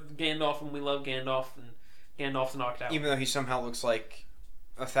over Gandalf, and we love Gandalf, and Gandalf's knocked out. Even though he somehow looks like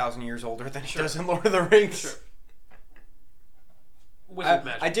 1,000 years older than he does in Lord of the Rings. Sure.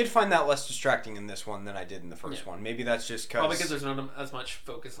 Magic. I did find that less distracting in this one than I did in the first one. Maybe that's just probably because there's not as much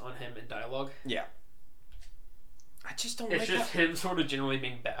focus on him in dialogue. Yeah. I just don't It's just him sort of generally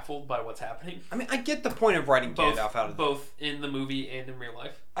being baffled by what's happening. I mean, I get the point of writing Gandalf out of both in the movie and in real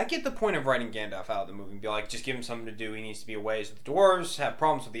life. I get the point of writing Gandalf out of the movie and be like, just give him something to do. He needs to be away with the dwarves, have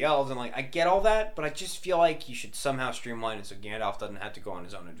problems with the elves, and like, I get all that, but I just feel like you should somehow streamline it so Gandalf doesn't have to go on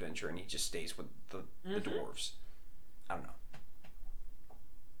his own adventure and he just stays with the dwarves. I don't know.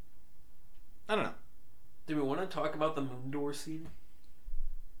 I don't know. Do we want to talk about the moon door scene?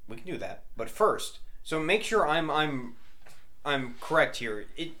 We can do that, but first, so make sure I'm correct here.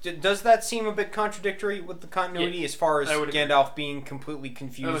 Does that seem a bit contradictory with the continuity as far as Gandalf being completely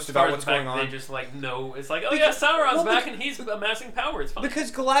confused about what's going on? They just know it's like, oh yeah, Sauron's back and he's amassing power. It's fine.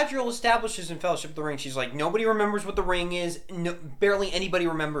 Because Galadriel establishes in Fellowship of the Ring, she's like, nobody remembers what the ring is. No, barely anybody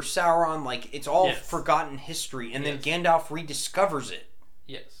remembers Sauron. Like, it's all forgotten history, and then Gandalf rediscovers it.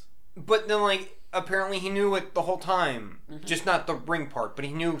 Yes. But then, apparently he knew it the whole time. Mm-hmm. Just not the ring part, but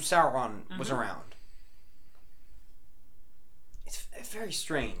he knew Sauron was around. It's very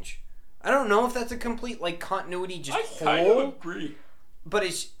strange. I don't know if that's a complete, continuity I kind of agree. But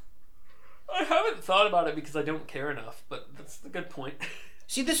it's... I haven't thought about it because I don't care enough, but that's a good point.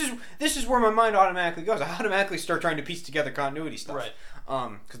 See, this is where my mind automatically goes. I automatically start trying to piece together continuity stuff. Right.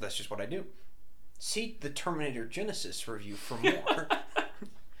 Because that's just what I do. See the Terminator Genesis review for more.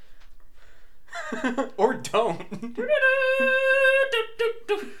 Or don't.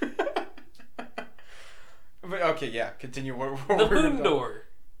 But okay, yeah, continue. The moon door.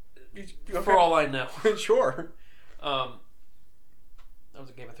 Okay. For all I know. Sure. That was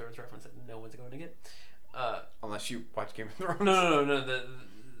a Game of Thrones reference that no one's going to get. Unless you watch Game of Thrones. No. Don't worry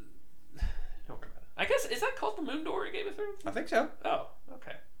about it. I guess, is that called the moon door in Game of Thrones? I think so. Oh,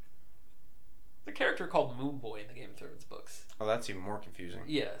 okay. The character called Moon Boy in the Game of Thrones books. Oh, that's even more confusing.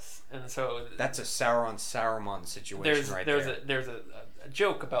 Yes, and so that's a Saruman situation there. There's a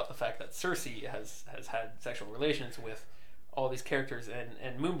joke about the fact that Cersei has had sexual relations with all these characters,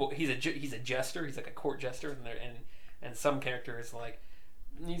 and Moon Boy, he's a jester. He's like a court jester, and some characters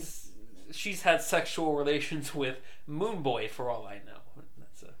she's had sexual relations with Moon Boy for all I know.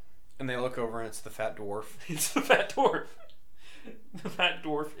 And they look over and it's the fat dwarf. It's the fat dwarf. The fat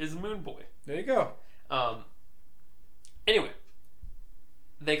dwarf is Moon Boy. There you go. Anyway,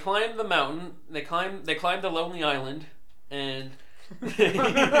 they climb the mountain. They climb the lonely island, and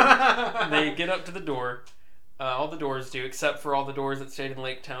they get up to the door. All the doors do, except for all the doors that stayed in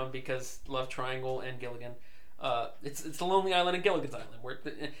Lake Town because Love Triangle and Gilligan. It's the lonely island and Gilligan's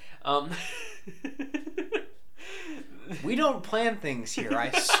Island. We don't plan things here,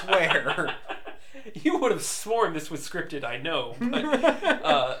 I swear. You would have sworn this was scripted, I know.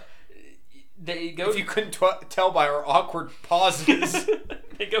 But they go. If you couldn't tell by our awkward pauses,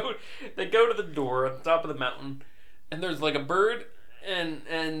 they go to the door on the top of the mountain, and there's a bird,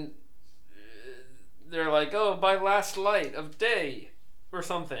 and they're like, oh, by last light of day, or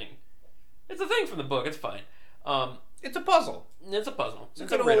something. It's a thing from the book. It's fine. It's a puzzle. It's a puzzle.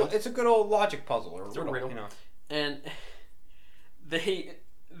 It's a good old logic puzzle or riddle. You know. And they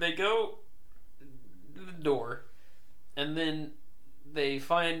go to the door, and then they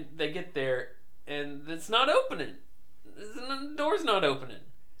get there, and it's not opening. The door's not opening.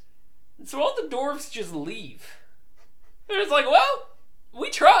 So all the dwarves just leave. They're just like, well, we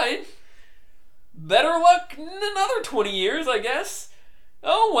tried. Better luck in another 20 years, I guess.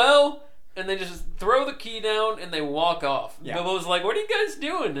 Oh, well. And they just throw the key down and they walk off. Yeah. Bilbo's like, what are you guys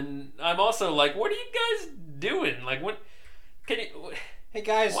doing? And I'm also like, what are you guys doing? What can you... Hey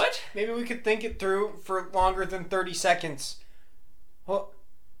guys, what? Maybe we could think it through for longer than 30 seconds. Well,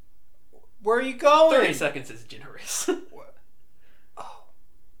 where are you going? 30 seconds is generous. Oh,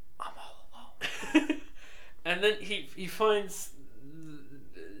 I'm all alone. And then he finds...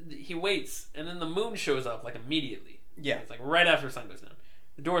 He waits, and then the moon shows up, immediately. Yeah. It's right after the sun goes down.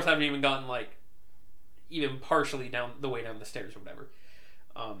 The doors haven't even gotten, even partially down the way down the stairs or whatever.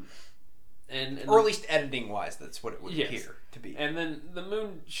 Or at least editing-wise, that's what it would appear to be. And then the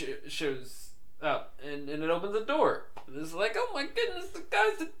moon shows up, and it opens the door. It's like, oh my goodness,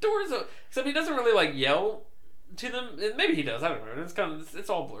 the door's open. Except he doesn't really, yell to them. Maybe he does, I don't know. It's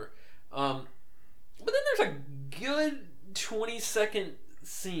all blur. But then there's a good 20-second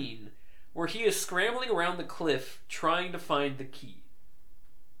scene where he is scrambling around the cliff trying to find the key.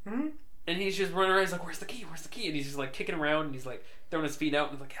 Mm-hmm. And he's just running around. He's like, "Where's the key? Where's the key?" And he's just kicking around, and he's throwing his feet out,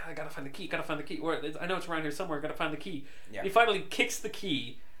 and he's like, "I gotta find the key. Gotta find the key. I know it's around here somewhere. Gotta find the key." Yeah. And he finally kicks the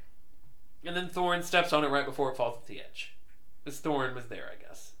key, and then Thorin steps on it right before it falls off the edge. Because Thorin was there, I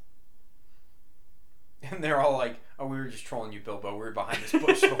guess. And they're all like, "Oh, we were just trolling you, Bilbo. We were behind this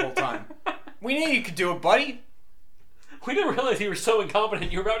bush the whole time. We knew you could do it, buddy." We didn't realize you were so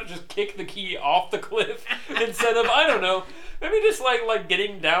incompetent. You were about to just kick the key off the cliff instead of, I don't know, maybe just like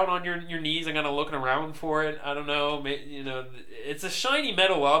getting down on your knees and kind of looking around for it. I don't know. It's a shiny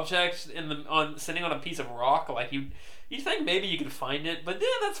metal object sitting on a piece of rock. You think maybe you could find it, but yeah,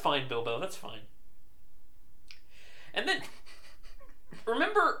 that's fine, Bilbo. That's fine. And then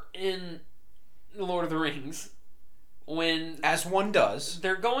remember in Lord of the Rings when as one does,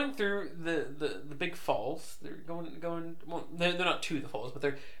 they're going through the big falls. They're going. Well, they're not to the falls, but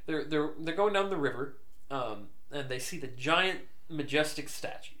they're going down the river, and they see the giant, majestic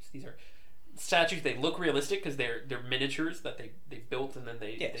statues. These are statues. They look realistic because they're miniatures that they built and then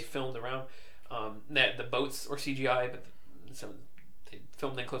they filmed around. The boats or CGI, but they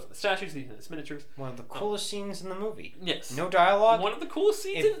filmed in close to the statues. These are the miniatures. One of the coolest scenes in the movie. Yes. No dialogue. One of the coolest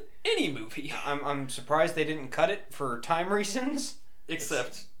scenes in any movie. I'm surprised they didn't cut it for time reasons.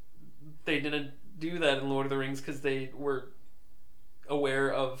 Except they didn't do that in Lord of the Rings because they were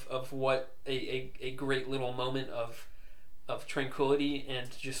aware of what a great little moment of tranquility and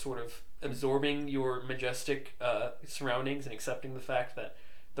just sort of absorbing your majestic surroundings and accepting the fact that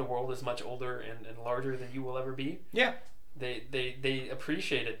the world is much older and larger than you will ever be. Yeah. They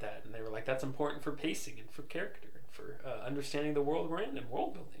appreciated that, and they were like, that's important for pacing and for character and for understanding the world we're in and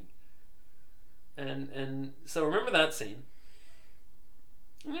world building. And so remember that scene.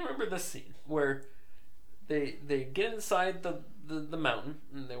 And then remember this scene where they get inside the mountain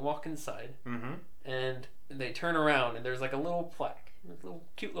and they walk inside, and they turn around and there's like a little plaque, a little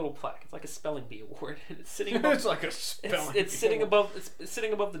cute little plaque. It's like a spelling bee award, and it's sitting above. It's like a spelling. It's sitting above. It's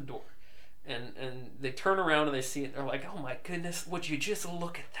sitting above the door. And they turn around and they see it and they're like, oh my goodness, would you just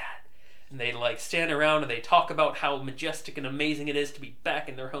look at that? And they like stand around and they talk about how majestic and amazing it is to be back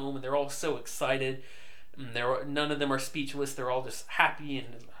in their home, and they're all so excited. And none of them are speechless. They're all just happy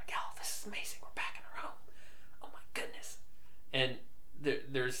and like, oh, this is amazing. We're back in our home. Oh my goodness. And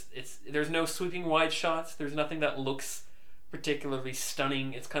there's no sweeping wide shots. There's nothing that looks particularly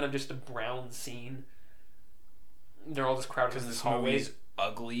stunning. It's kind of just a brown scene. They're all just crowded in this hallway. Movie's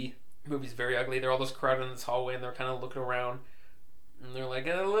ugly. Movie's very ugly. They're all just crowded in this hallway, and they're kind of looking around, and they're like,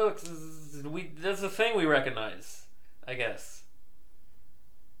 "Oh, look, that's a thing we recognize, I guess."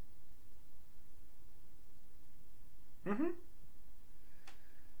 Mm-hmm.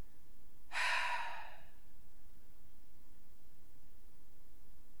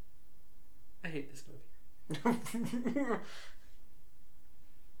 I hate this movie.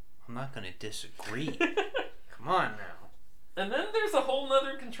 I'm not gonna disagree. Come on now. And then there's a whole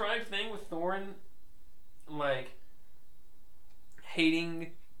nother contrived thing with Thorin, like,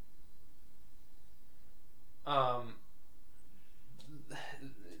 hating,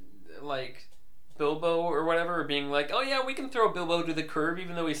 like, Bilbo or whatever, or being like, oh yeah, we can throw Bilbo to the curb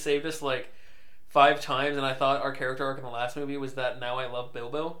even though he saved us, like, 5 times, and I thought our character arc in the last movie was that now I love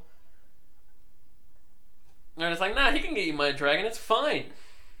Bilbo. And it's like, nah, he can get you my dragon, it's fine.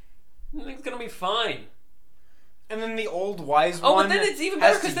 It's gonna be fine. And then the old wise one but then it's even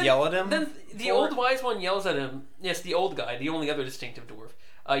better has to yell at him. Then the old wise one yells at him. Yes, the old guy, the only other distinctive dwarf,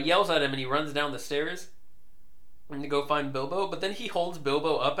 yells at him, and he runs down the stairs and to go find Bilbo. But then he holds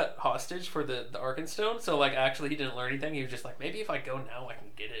Bilbo up at hostage for the Arkenstone. So like, actually, he didn't learn anything. He was just like, maybe if I go now, I can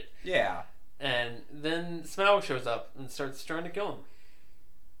get it. Yeah. And then Smaug shows up and starts trying to kill him.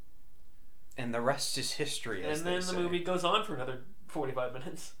 And the rest is history. And then the movie goes on for another 45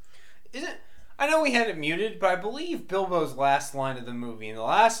 minutes. Isn't? I know we had it muted, but I believe Bilbo's last line of the movie, and the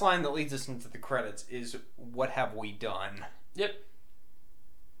last line that leads us into the credits, is, "What have we done?" Yep.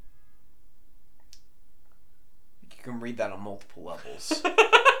 You can read that on multiple levels. That's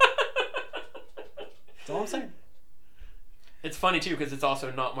all I'm saying. It's funny, too, because it's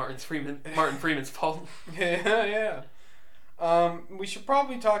also not Martin Freeman's fault. Yeah. We should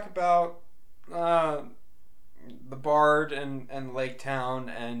probably talk about the Bard and Lake Town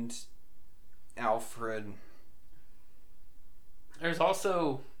and Alfred. There's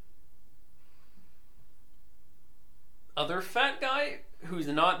also other fat guy who's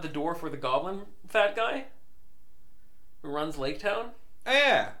not the dwarf or the goblin fat guy who runs Lake Town. Oh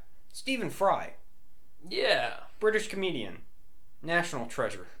yeah, Stephen Fry. Yeah. British comedian. National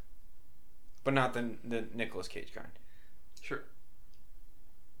treasure. But not the Nicolas Cage kind. Sure.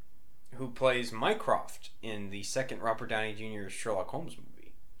 Who plays Mycroft in the second Robert Downey Jr. Sherlock Holmes movie.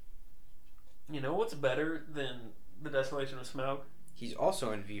 You know what's better than The Desolation of Smaug? He's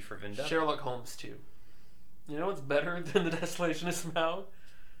also in V for Vendetta. Sherlock Holmes 2. You know what's better than The Desolation of Smaug?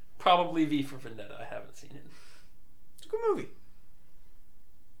 Probably V for Vendetta. I haven't seen it. It's a good movie.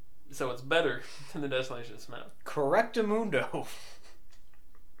 So it's better than The Desolation of Smaug. Correctamundo.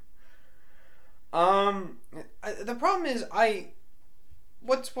 The problem is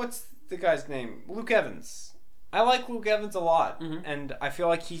what's the guy's name? Luke Evans. I like Luke Evans a lot, and I feel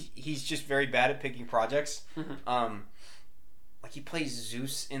like he's just very bad at picking projects. Like he plays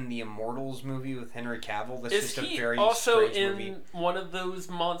Zeus in the Immortals movie with Henry Cavill. That's just a very also strange in movie. one of those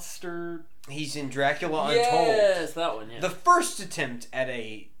monster He's in Dracula Untold. Yes, that one. Yeah. The first attempt at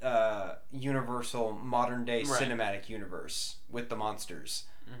a universal modern day Right. cinematic universe with the monsters.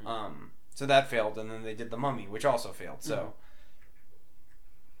 Mm-hmm. So that failed, and then they did The Mummy, which also failed. So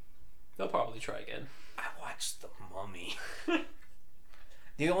They'll probably try again. I watched The Mummy.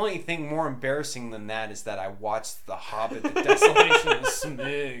 The only thing more embarrassing than that is that I watched The Hobbit: The Desolation of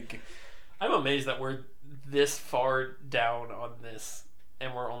Smaug. I'm amazed that we're this far down on this,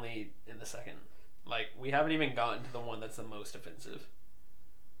 and we're only in the second. Like, we haven't even gotten to the one that's the most offensive.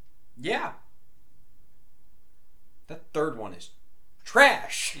 Yeah. That third one is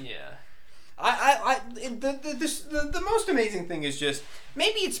trash. Yeah. The most amazing thing is just,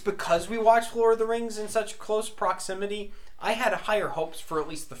 maybe it's because we watched Lord of the Rings in such close proximity. I had higher hopes for at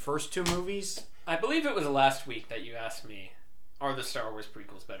least the first two movies. I believe it was last week that you asked me, are the Star Wars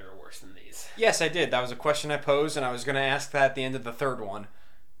prequels better or worse than these? Yes, I did. That was a question I posed, and I was going to ask that at the end of the third one.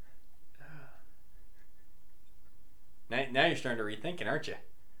 Now you're starting to rethink it, aren't you?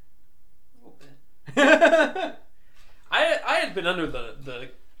 A little bit. I had been under the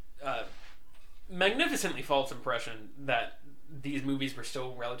magnificently false impression that these movies were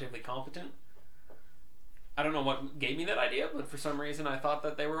still relatively competent. I don't know what gave me that idea, but for some reason I thought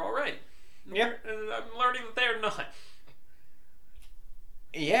that they were all right. Yeah. And I'm learning that they're not.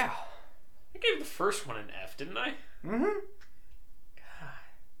 Yeah. I gave the first one an F, didn't I? Mm-hmm. God.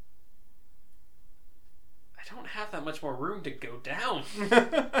 I don't have that much more room to go down.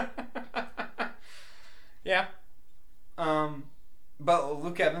 Yeah. But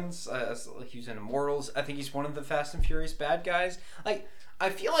Luke Evans, he's in Immortals. I think he's one of the Fast and Furious bad guys. Like, I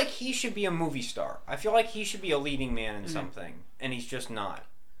feel like he should be a movie star. I feel like he should be a leading man in something, and he's just not.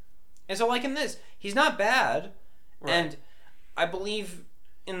 And so, like in this, he's not bad, Right. and I believe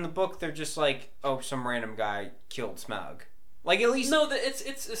in the book they're just like, oh, some random guy killed Smaug. Like, at least... No, it's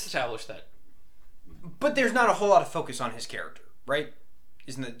established that. But there's not a whole lot of focus on his character, right?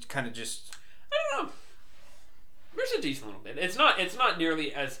 Isn't it kind of just... I don't know. There's a decent little bit. It's not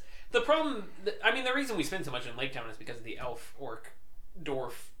nearly as... The problem... I mean, the reason we spend so much in Lake Town is because of the elf, orc,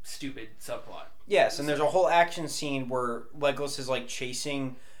 dwarf, stupid subplot. Yes, and there's a whole action scene where Legolas is, like,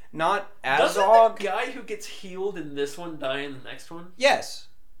 chasing... Not Doesn't Azog. the guy who gets healed in this one die in the next one? Yes.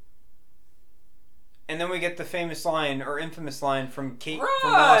 And then we get the famous line, or infamous line from Kate Right.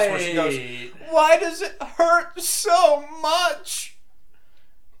 from Lost, where she goes, "Why does it hurt so much?"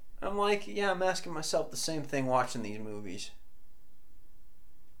 I'm like, yeah, I'm asking myself the same thing watching these movies.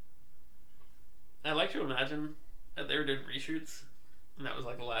 I like to imagine that they were doing reshoots, and that was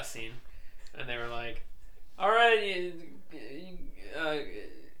like the last scene, and they were like, "All right,"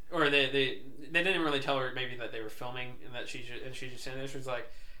 or they didn't really tell her maybe that they were filming, and that she just sitting there. She was like,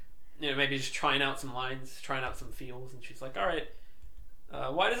 maybe just trying out some lines, trying out some feels, and she's like, "All right,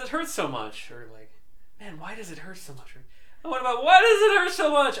 why does it hurt so much?" Or like, "Man, why does it hurt so much?" Or, "Oh, what about why does it hurt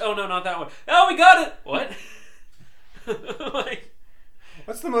so much?" "Oh no, not that one." "Oh, we got it." What? Like,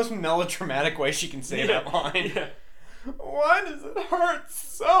 what's the most melodramatic way she can say that line? Yeah. Why does it hurt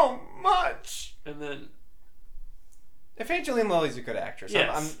so much? And then, Evangeline Lilly's a good actress.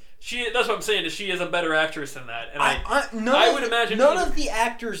 yes, that's what I'm saying. Is she is a better actress than that? And I would imagine none of the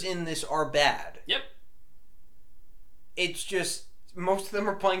actors in this are bad. Yep. It's just most of them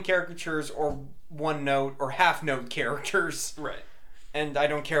are playing caricatures or one note or half note characters. Right. And I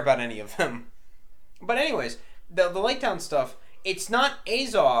don't care about any of them. But anyways, the Lake Town stuff, it's not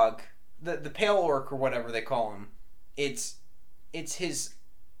Azog, the Pale Orc or whatever they call him. It's his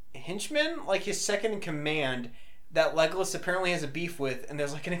henchman, like his second in command, that Legolas apparently has a beef with, and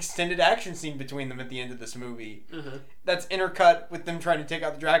there's like an extended action scene between them at the end of this movie. Mm-hmm. That's intercut with them trying to take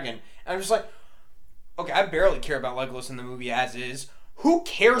out the dragon. And I'm just like, okay, I barely care about Legolas in the movie as is. Who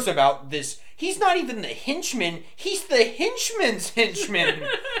cares about this? He's not even the henchman. He's the henchman's henchman.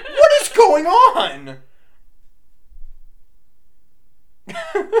 What is going on? I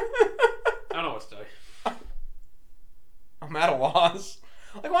don't know what to tell you. I'm at a loss.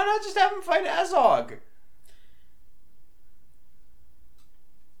 Like, why not just have him fight Azog?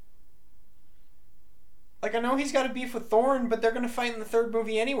 Like, I know he's got a beef with Thorn, but they're going to fight in the third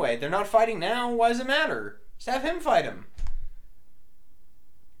movie anyway. They're not fighting now. Why does it matter? Just have him fight him.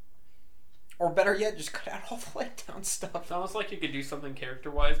 Or better yet, just cut out all the Lake Town stuff. It's almost like you could do something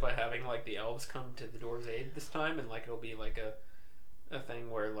character-wise by having like the elves come to the dwarves' aid this time, and like it'll be like a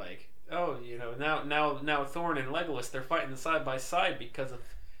thing where like, oh, now Thorn and Legolas, they're fighting side by side because of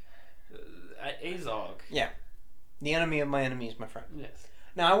Azog. Yeah. The enemy of my enemy is my friend. Yes.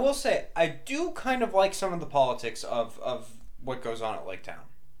 Now, I will say, I do kind of like some of the politics of what goes on at Lake Town.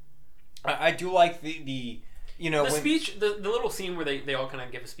 I do like the You know, the speech, the little scene where they all kind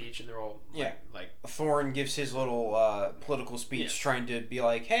of give a speech and they're all like Thorin gives his little political speech, trying to be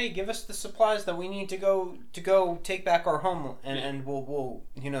like, "Hey, give us the supplies that we need to go take back our home, and we'll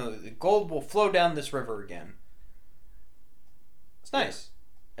the gold will flow down this river again." It's nice.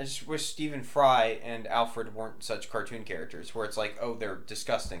 I just wish Stephen Fry and Alfred weren't such cartoon characters, where it's like, oh, they're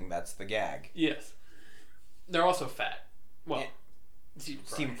disgusting. That's the gag. Yes, they're also fat. Well,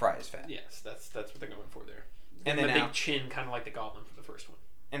 Stephen Fry is fat. Yes, that's what they're going for there. And the then big chin, kind of like the Goblin for the first one.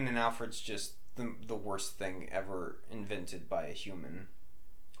 And then Alfred's just the worst thing ever invented by a human.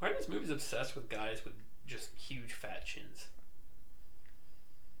 Why are these movies obsessed with guys with just huge fat chins?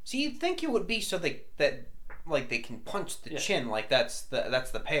 See, you'd think it would be so they can punch the chin, like that's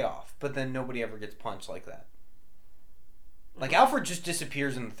the payoff. But then nobody ever gets punched like that. Like, Alfred just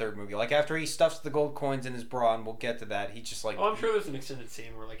disappears in the third movie. Like, after he stuffs the gold coins in his bra, and we'll get to that, he just, like... Oh, I'm sure there's an extended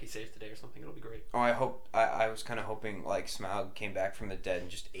scene where, like, he saves the day or something. It'll be great. Oh, I was kind of hoping, like, Smaug came back from the dead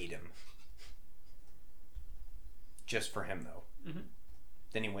and just ate him. Just for him, though. Mm-hmm.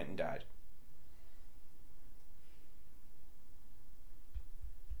 Then he went and died.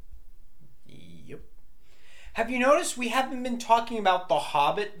 Yep. Have you noticed we haven't been talking about The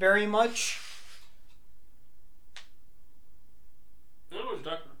Hobbit very much? I don't know what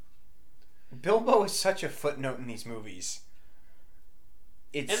you're talking about. Bilbo is such a footnote in these movies.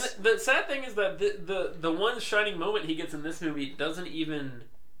 And the sad thing is that the one shining moment he gets in this movie doesn't even,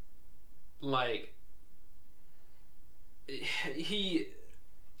 like, it's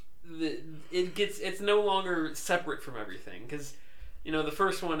no longer separate from everything, because the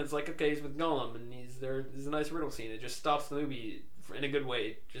first one, it's like, okay, he's with Gollum and there's a nice riddle scene. It just stops the movie in a good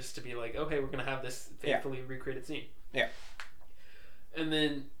way, just to be like, okay, we're gonna have this faithfully recreated scene. Yeah. And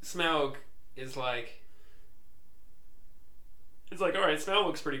then Smaug is like, it's like, all right, Smaug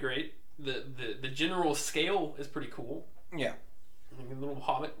looks pretty great. The general scale is pretty cool. Yeah. Like a little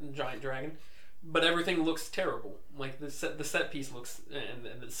hobbit and giant dragon, but everything looks terrible. Like the set piece looks,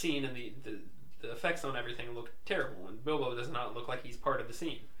 and the scene and the effects on everything look terrible. And Bilbo does not look like he's part of the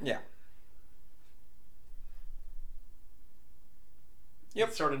scene. Yeah. Yep.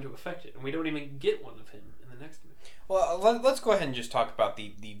 It's starting to affect it, and we don't even get one of him in the next movie. Well, let's go ahead and just talk about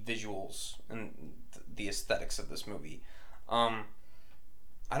the visuals and the aesthetics of this movie. I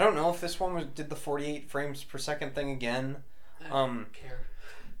don't know if this one did the 48 frames per second thing again. I don't care.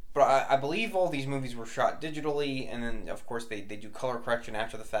 But I believe all these movies were shot digitally, and then, of course, they do color correction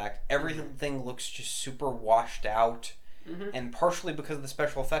after the fact. Everything looks just super washed out. Mm-hmm. And partially because the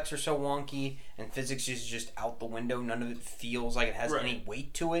special effects are so wonky, and physics is just out the window, none of it feels like it has any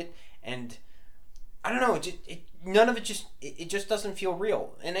weight to it. And I don't know, none of it just doesn't feel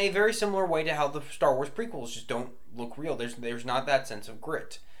real. In a very similar way to how the Star Wars prequels just don't look real. There's not that sense of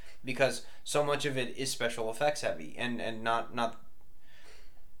grit, because so much of it is special effects heavy and not.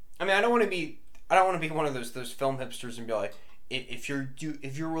 I mean, I don't want to be one of those film hipsters and be like, if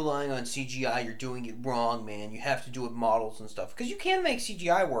you're relying on CGI, you're doing it wrong, man. You have to do it with models and stuff, because you can make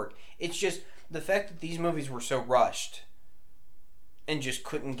CGI work. It's just the fact that these movies were so rushed and just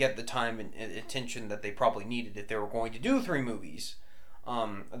couldn't get the time and attention that they probably needed if they were going to do 3 movies.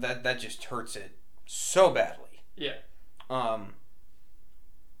 That just hurts it so badly. Yeah. And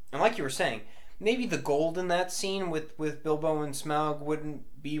like you were saying, maybe the gold in that scene with Bilbo and Smaug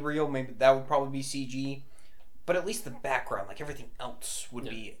wouldn't be real. Maybe that would probably be CG. But at least the background, like everything else, would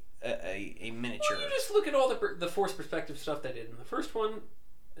be a miniature. Well, you just look at all the forced perspective stuff they did in the first one.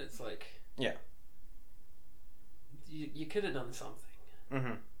 It's like, yeah, you could have done something.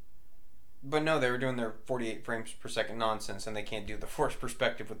 Mm-hmm. But no, they were doing their 48 frames per second nonsense, and they can't do the forced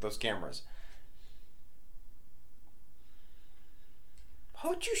perspective with those cameras. How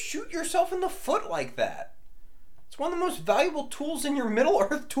would you shoot yourself in the foot like that? It's one of the most valuable tools in your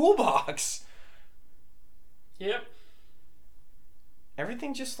Middle-earth toolbox. Yep.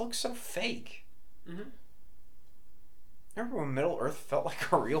 Everything just looks so fake. Mm-hmm. Remember when Middle-earth felt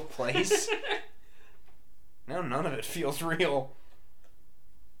like a real place? Now none of it feels real.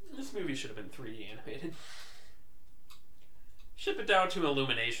 This movie should have been 3D animated. Ship it down to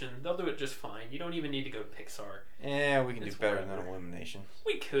Illumination. They'll do it just fine. You don't even need to go to Pixar. Yeah, we can do better than Illumination.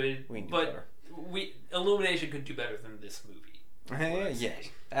 We could, we can do but better. Illumination could do better than this movie. Yeah.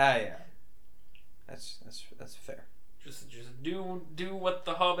 Yeah. That's fair. Just do what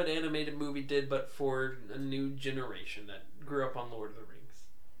the Hobbit animated movie did, but for a new generation that grew up on Lord of the Rings.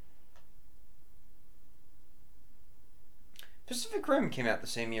 Pacific Rim came out the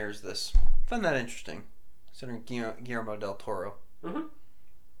same year as this. I found that interesting, considering Guillermo del Toro. Mm-hmm.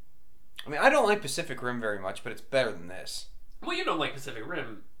 I mean, I don't like Pacific Rim very much, but it's better than this. Well, you don't like Pacific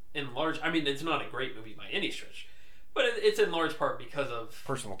Rim in large. I mean, it's not a great movie by any stretch, but it's in large part because of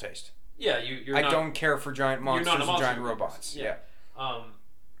personal taste. Yeah, you're. I not, don't care for giant monsters and giant movie. robots. Yeah.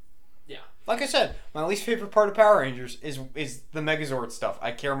 Yeah. Like I said, my least favorite part of Power Rangers is the Megazord stuff.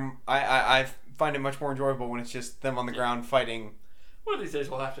 I find it much more enjoyable when it's just them on the ground fighting. One of these days,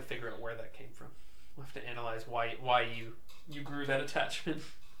 we'll have to figure out where that came from. We'll have to analyze why you grew that attachment.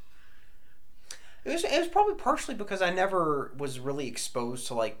 It was probably partially because I never was really exposed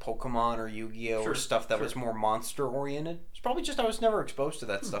to like Pokemon or Yu-Gi-Oh or stuff that was more monster oriented. It's probably just I was never exposed to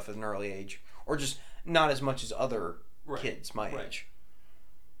that stuff at an early age, or just not as much as other kids my age.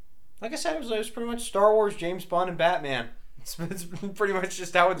 Like I said, it was pretty much Star Wars, James Bond, and Batman. It's pretty much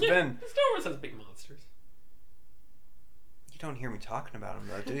just how it's been. Star Wars has big monsters. You don't hear me talking about them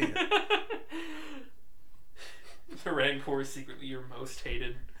though, do you? The Rancor is secretly your most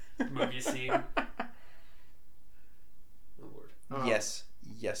hated movie scene. Oh Lord. Yes,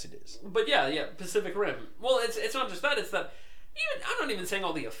 it is. But yeah, Pacific Rim. Well, it's not just that. It's that I'm not even saying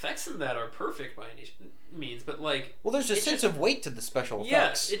all the effects in that are perfect by any means, but like, well, there's a sense of weight to the special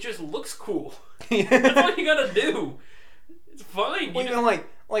effects. Yeah, it just looks cool. That's all you gotta do. It's fine. Well, even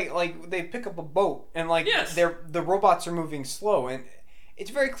like they pick up a boat and like the robots are moving slow, and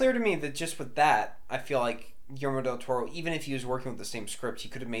it's very clear to me that just with that, I feel like Guillermo del Toro, even if he was working with the same script, he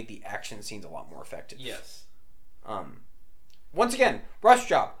could have made the action scenes a lot more effective. Yes. Once again, rush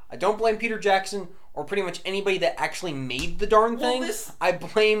job. I don't blame Peter Jackson or pretty much anybody that actually made the darn thing. I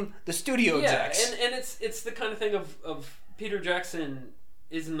blame the studio execs. And it's the kind of thing of Peter Jackson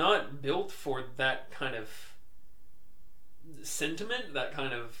is not built for that kind of sentiment, that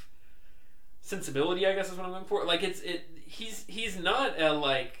kind of sensibility, I guess is what I'm going for. Like he's not a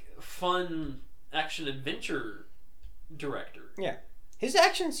like fun action adventure director. Yeah. His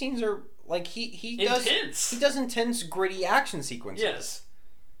action scenes are like he does intense gritty action sequences. Yes.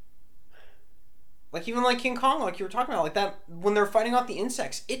 Like even like King Kong, like you were talking about, like that when they're fighting off the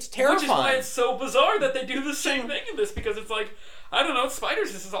insects, it's terrifying. Which is why it's so bizarre that they do the same thing in this, because it's like, I don't know, it's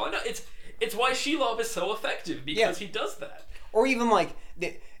spiders, this is all I know. It's why Shelob is so effective, because he does that. Or even like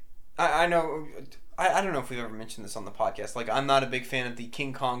I know I don't know if we've ever mentioned this on the podcast. Like, I'm not a big fan of the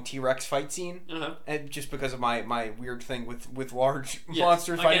King Kong T-Rex fight scene, just because of my weird thing with large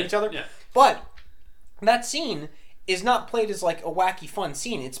monsters fighting each other. Yeah. But that scene is not played as like a wacky fun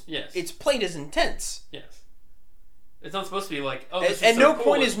scene. It's played as intense. Yes. It's not supposed to be like, oh, this is at so no cool.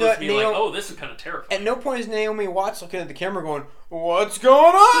 point It's is supposed to be like, oh, this is kind of terrifying. At no point is Naomi Watts looking at the camera going, "What's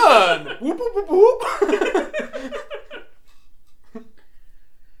going on?" Whoop whoop whoop whoop.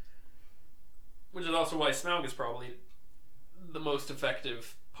 Which is also why Smaug is probably the most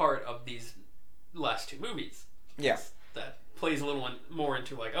effective part of these last two movies. Yeah. That plays a little more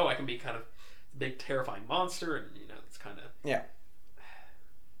into like, oh, I can be kind of a big terrifying monster, and you know, it's kind of... Yeah.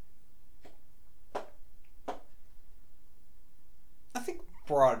 I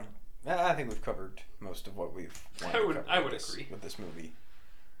think we've covered most of what we've wanted to cover I would agree with this movie.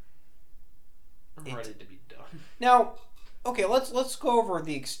 I'm ready to be done. Now, okay, let's go over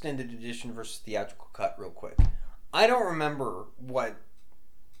the extended edition versus theatrical cut real quick. I don't remember what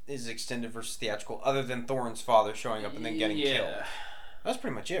is extended versus theatrical other than Thorin's father showing up and then getting killed. That's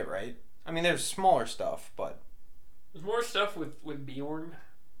pretty much it, right? I mean, there's smaller stuff, but... There's more stuff with Bjorn,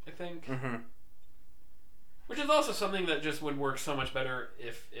 I think. Mm-hmm. Which is also something that just would work so much better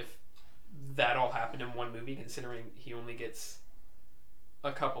if that all happened in one movie, considering he only gets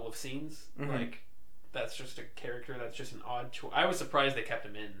a couple of scenes. Mm-hmm. Like, that's just a character that's just an odd choice. I was surprised they kept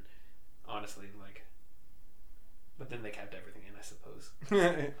him in, honestly. Like, but then they kept everything in, I suppose.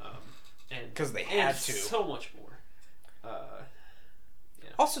 Because they had to. So much more. Yeah.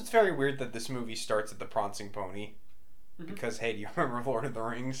 Also, it's very weird that this movie starts at the Prancing Pony. Mm-hmm. Because, hey, do you remember Lord of the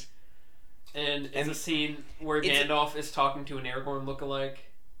Rings? And it's a scene where Gandalf is talking to an Aragorn lookalike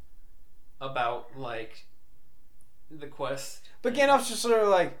about, like, the quest. But Gandalf's just sort of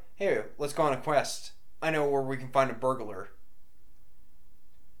like, hey, let's go on a quest. I know where we can find a burglar.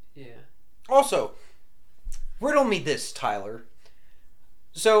 Yeah. Also, riddle me this, Tyler.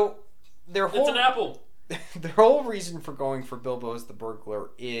 So, it's an apple. Their whole reason for going for Bilbo as the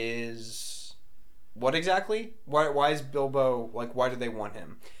burglar is... What exactly? Why is Bilbo... Like, why do they want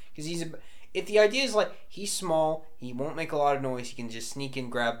him? Because if the idea is, like, he's small, he won't make a lot of noise, he can just sneak in,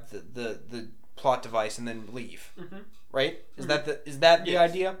 grab the plot device, and then leave. Mm-hmm. Right? Is that the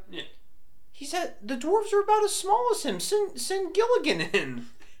idea? Yeah. He said, the dwarves are about as small as him. Send Gilligan in.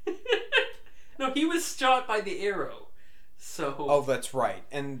 No, he was shot by the arrow. So... Oh, that's right.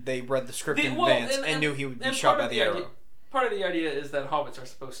 And they read the script in advance and knew he would be shot by the arrow. Part of the idea is that hobbits are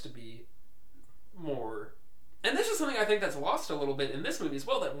supposed to be more And this is something I think that's lost a little bit in this movie as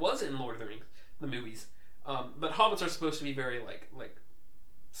well. That was in Lord of the Rings, the movies. But hobbits are supposed to be very like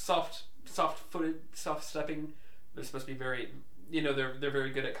soft-footed, soft-stepping. They're supposed to be very, they're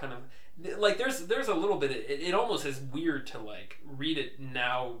very good at kind of like there's a little bit. It almost is weird to like read it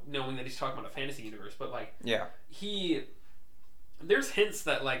now, knowing that he's talking about a fantasy universe. But like, yeah, there's hints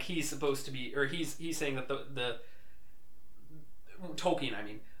that like he's supposed to be, or he's saying that the Tolkien,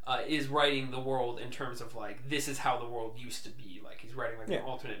 is writing the world in terms of like this is how the world used to be. Like he's writing like an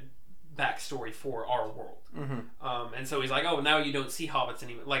alternate backstory for our world. Mm-hmm. And so he's like, oh, now you don't see hobbits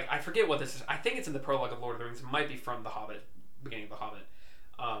anymore. Like I forget what this is. I think it's in the prologue of Lord of the Rings. It might be from the Hobbit, beginning of the Hobbit.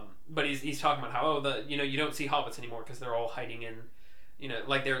 But he's talking about how you don't see hobbits anymore because they're all hiding in.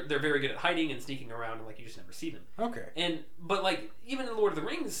 Like they're very good at hiding and sneaking around, and like you just never see them. Okay. But like even in Lord of the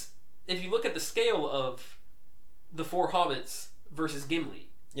Rings, if you look at the scale of the four hobbits versus Gimli,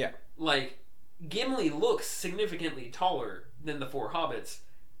 yeah, like Gimli looks significantly taller than the four hobbits,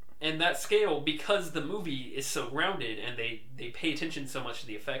 and that scale, because the movie is so grounded and they pay attention so much to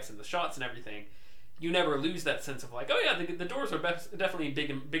the effects and the shots and everything, you never lose that sense of like, oh yeah, the dwarves are definitely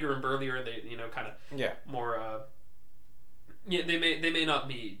bigger and burlier. They kind of more. Yeah, they may not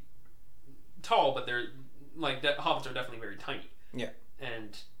be tall, but they're like hobbits are definitely very tiny. Yeah,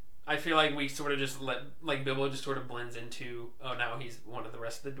 and I feel like we sort of just let like Bilbo just sort of blends into now he's one of the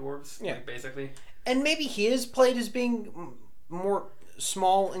rest of the dwarves. Yeah, like, basically. And maybe he is played as being more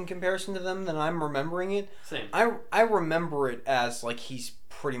small in comparison to them than I'm remembering it. Same. I remember it as like he's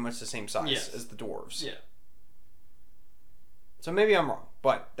pretty much the same size as the dwarves. Yeah. So maybe I'm wrong,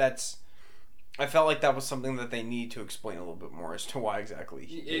 but I felt like that was something that they need to explain a little bit more as to why exactly.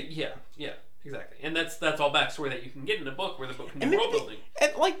 Yeah, exactly. And that's all backstory that you can get in a book where the book can do world building.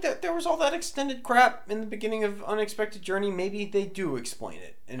 And like there was all that extended crap in the beginning of Unexpected Journey. Maybe they do explain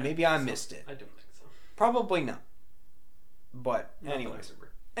it, and maybe I missed it. I don't think so. Probably not. But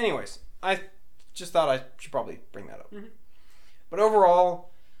anyways, I just thought I should probably bring that up. Mm-hmm. But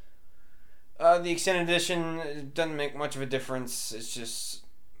overall, the extended edition doesn't make much of a difference. It's just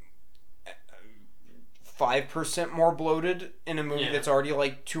 5% more bloated in a movie that's already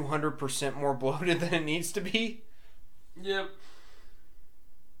like 200% more bloated than it needs to be. Yep.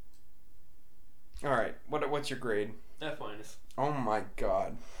 All right, what's your grade? F-. Oh my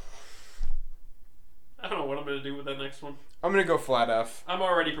god. I don't know what I'm gonna do with that next one. I'm gonna go flat F. I'm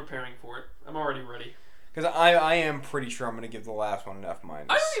already preparing for it. I'm already ready. Because I am pretty sure I'm gonna give the last one an F-. I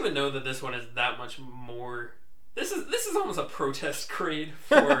don't even know that this one is that much more. This is almost a protest grade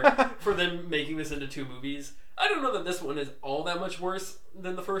for them making this into two movies. I don't know that this one is all that much worse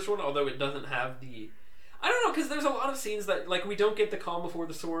than the first one, although it doesn't have the. I don't know, because there's a lot of scenes that like we don't get the calm before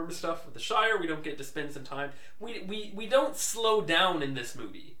the storm stuff with the Shire. We don't get to spend some time. We don't slow down in this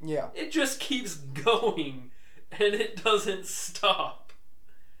movie. Yeah. It just keeps going, and it doesn't stop.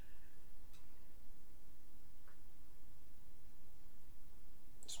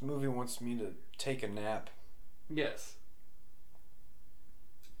 This movie wants me to take a nap. Yes.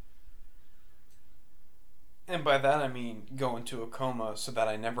 And by that I mean go into a coma so that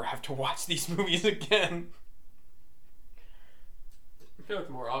I never have to watch these movies again. I feel like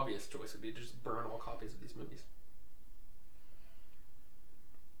the more obvious choice would be to just burn all copies of these movies.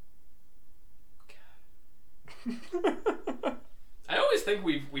 I always think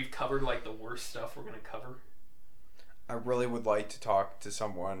we've covered like the worst stuff we're gonna cover. I really would like to talk to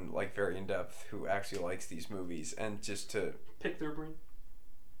someone like very in depth who actually likes these movies and just to pick their brain.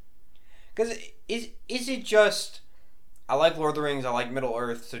 Because is it just I like Lord of the Rings, I like Middle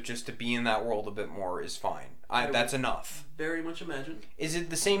Earth, so just to be in that world a bit more is fine. That's enough. Very much imagine. Is it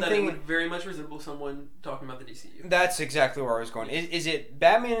the same that thing? It would very much resemble someone talking about the DCU. That's exactly where I was going. Is it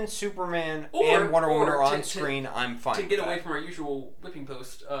Batman and Superman and Wonder Woman are on screen? I'm fine. To get away from our usual whipping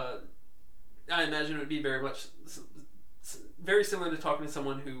post, I imagine it would be very much very similar to talking to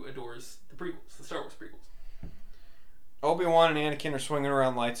someone who adores the prequels, the Star Wars prequels. Obi-Wan and Anakin are swinging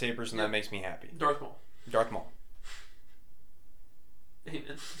around lightsabers, and that makes me happy. Darth Maul.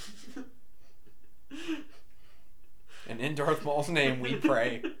 Amen. And in Darth Maul's name we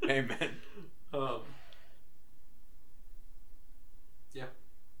pray. Amen. Yeah.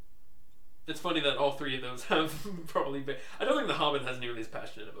 It's funny that all three of those have probably been... I don't think The Hobbit has nearly as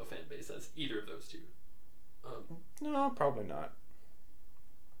passionate of a fan base as either of those two. No, probably not.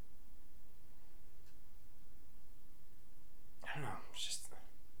 I don't know. It's just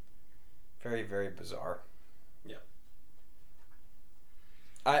very, very bizarre. Yeah.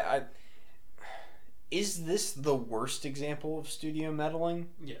 I Is this the worst example of studio meddling?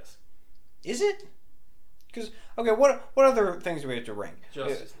 Yes. Is it? Because okay, what other things do we have to rank?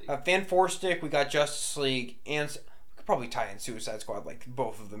 Justice League. Fan Four Stick. We got Justice League, and we could probably tie in Suicide Squad, like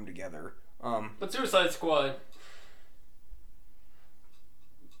both of them together. But Suicide Squad,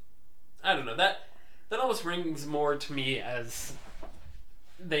 I don't know, that almost rings more to me as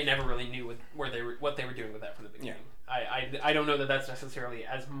they never really knew what they were doing with that from the beginning. Yeah. I don't know that that's necessarily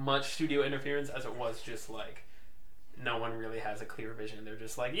as much studio interference as it was just like no one really has a clear vision. They're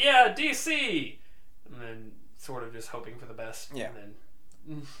just like, yeah, DC, and then sort of just hoping for the best. Yeah. And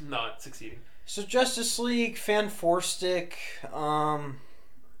then not succeeding. So Justice League, Fan Four Stick.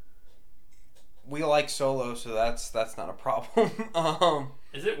 We like Solo, so that's not a problem.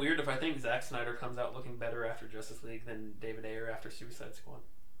 Is it weird if I think Zack Snyder comes out looking better after Justice League than David Ayer after Suicide Squad?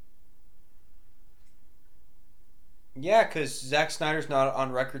 Yeah, because Zack Snyder's not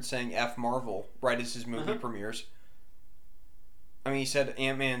on record saying F Marvel right as his movie premieres. I mean, he said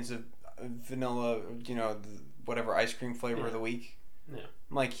Ant-Man's a vanilla, whatever ice cream flavor of the week. Yeah.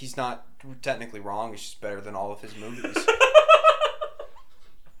 Like, he's not technically wrong. It's just better than all of his movies.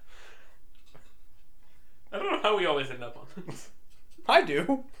 I don't know how we always end up on this. I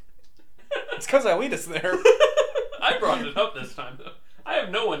do. It's because I lead us there. I brought it up this time, though. I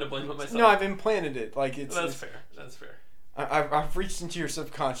have no one to blame but myself. No, I've implanted it. Like That's fair. That's fair. I've reached into your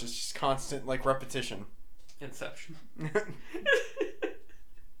subconscious, just constant repetition. Inception.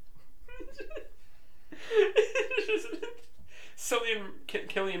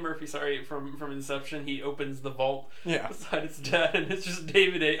 Cillian Murphy, from Inception. He opens the vault beside his dad, and it's just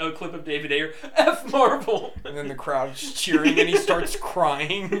a clip of David Ayer. F Marvel. And then the crowd's cheering, and he starts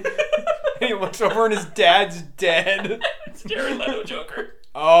crying. And he looks over, and his dad's dead. It's Jared Leto Joker.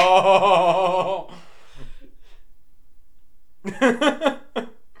 Oh.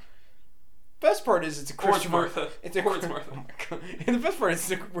 Best part is it's a Christopher Martha. It's a Martha. Oh my God. And the best part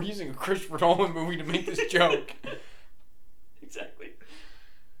is we're using a Christopher Nolan movie to make this joke. Exactly.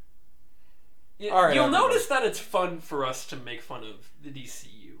 All right, You'll notice that it's fun for us to make fun of the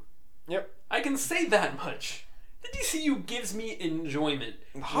DCU. Yep. I can say that much. The DCU gives me enjoyment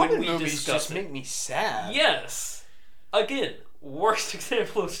The Hobbit when we movies discuss just it. make me sad. Yes. Again, worst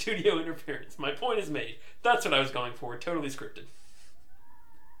example of studio interference. My point is made. That's what I was going for. Totally scripted.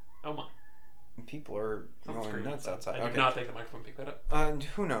 Oh my. People are going nuts outside. I did not think the microphone picked that up.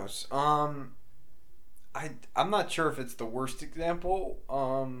 Who knows? I'm not sure if it's the worst example.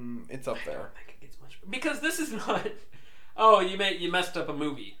 It's up there. I don't think it gets much because this is not. Oh, you messed up a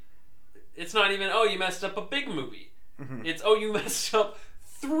movie. It's not even. Oh, you messed up a big movie. Mm-hmm. It's you messed up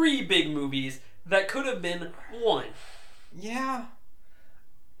 3 big movies that could have been 1. Yeah.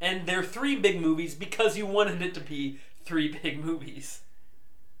 And they're 3 big movies because you wanted it to be 3 big movies.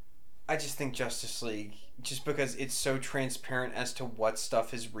 I just think Justice League, just because it's so transparent as to what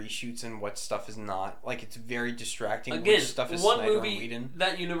stuff is reshoots and what stuff is not. Like, it's very distracting. Again, which stuff is one Snyder movie, and Whedon.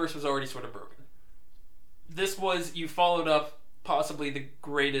 that universe was already sort of broken. This was, you followed up possibly the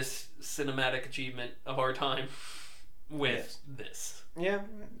greatest cinematic achievement of our time with this. Yeah,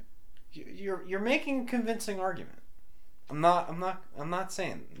 you're making a convincing argument. I'm not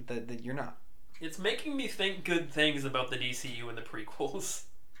saying that you're not. It's making me think good things about the DCU and the prequels.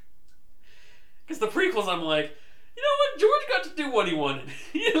 Because the prequels, I'm like, you know what? George got to do what he wanted.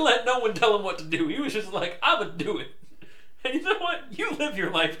 He didn't let no one tell him what to do. He was just like, I'm gonna do it. And you know what? You live your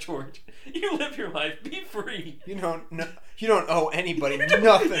life, George. You live your life. Be free. You don't owe anybody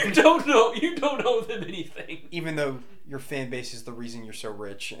nothing. You don't owe them anything. Even though your fan base is the reason you're so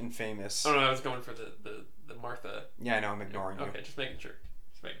rich and famous. Oh no, I was going for the Martha. Yeah, I know. I'm ignoring you. Okay, just making sure.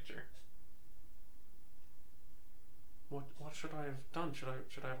 What should I have done? Should I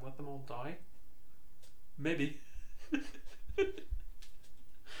have let them all die? Maybe.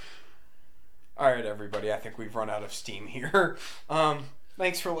 All right, everybody. I think we've run out of steam here.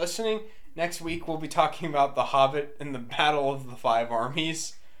 Thanks for listening. Next week we'll be talking about The Hobbit and the Battle of the Five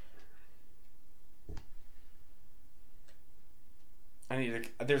Armies.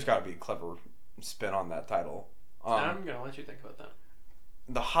 There's got to be a clever spin on that title. I'm gonna let you think about that.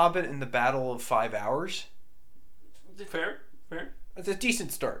 The Hobbit and the Battle of 5 Hours. Fair. It's a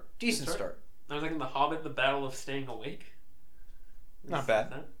decent start. Decent start. I was thinking The Hobbit, the Battle of Staying Awake. Not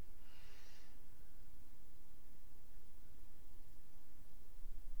bad.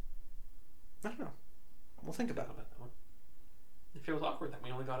 I don't know. We'll think about that one. It feels awkward that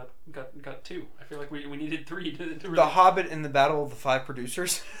we only got 2. I feel like we needed 3 to really... The Hobbit and the Battle of the Five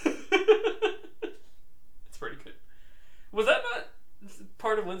Producers. It's pretty good. Was that not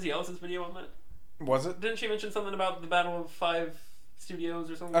part of Lindsay Ellis's video on that? Was it? Didn't she mention something about the Battle of 5 Studios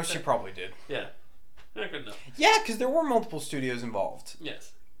or something? Oh, she probably did. Yeah. Good enough. Yeah, because there were multiple studios involved.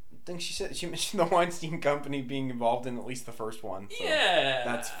 Yes. think she mentioned the Weinstein Company being involved in at least the first one. So yeah.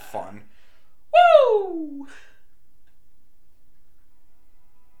 that's fun. Woo!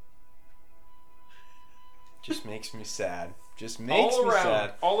 Just makes me sad. Just makes me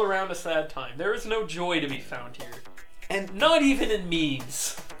sad. All around a sad time. There is no joy to be found here. And not even in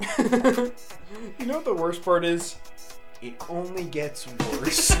memes. You know what the worst part is? It only gets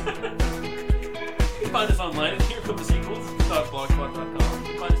worse. You can find us online at HereFrom the Sequels.blogspot.com.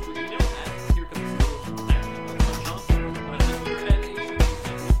 You can find us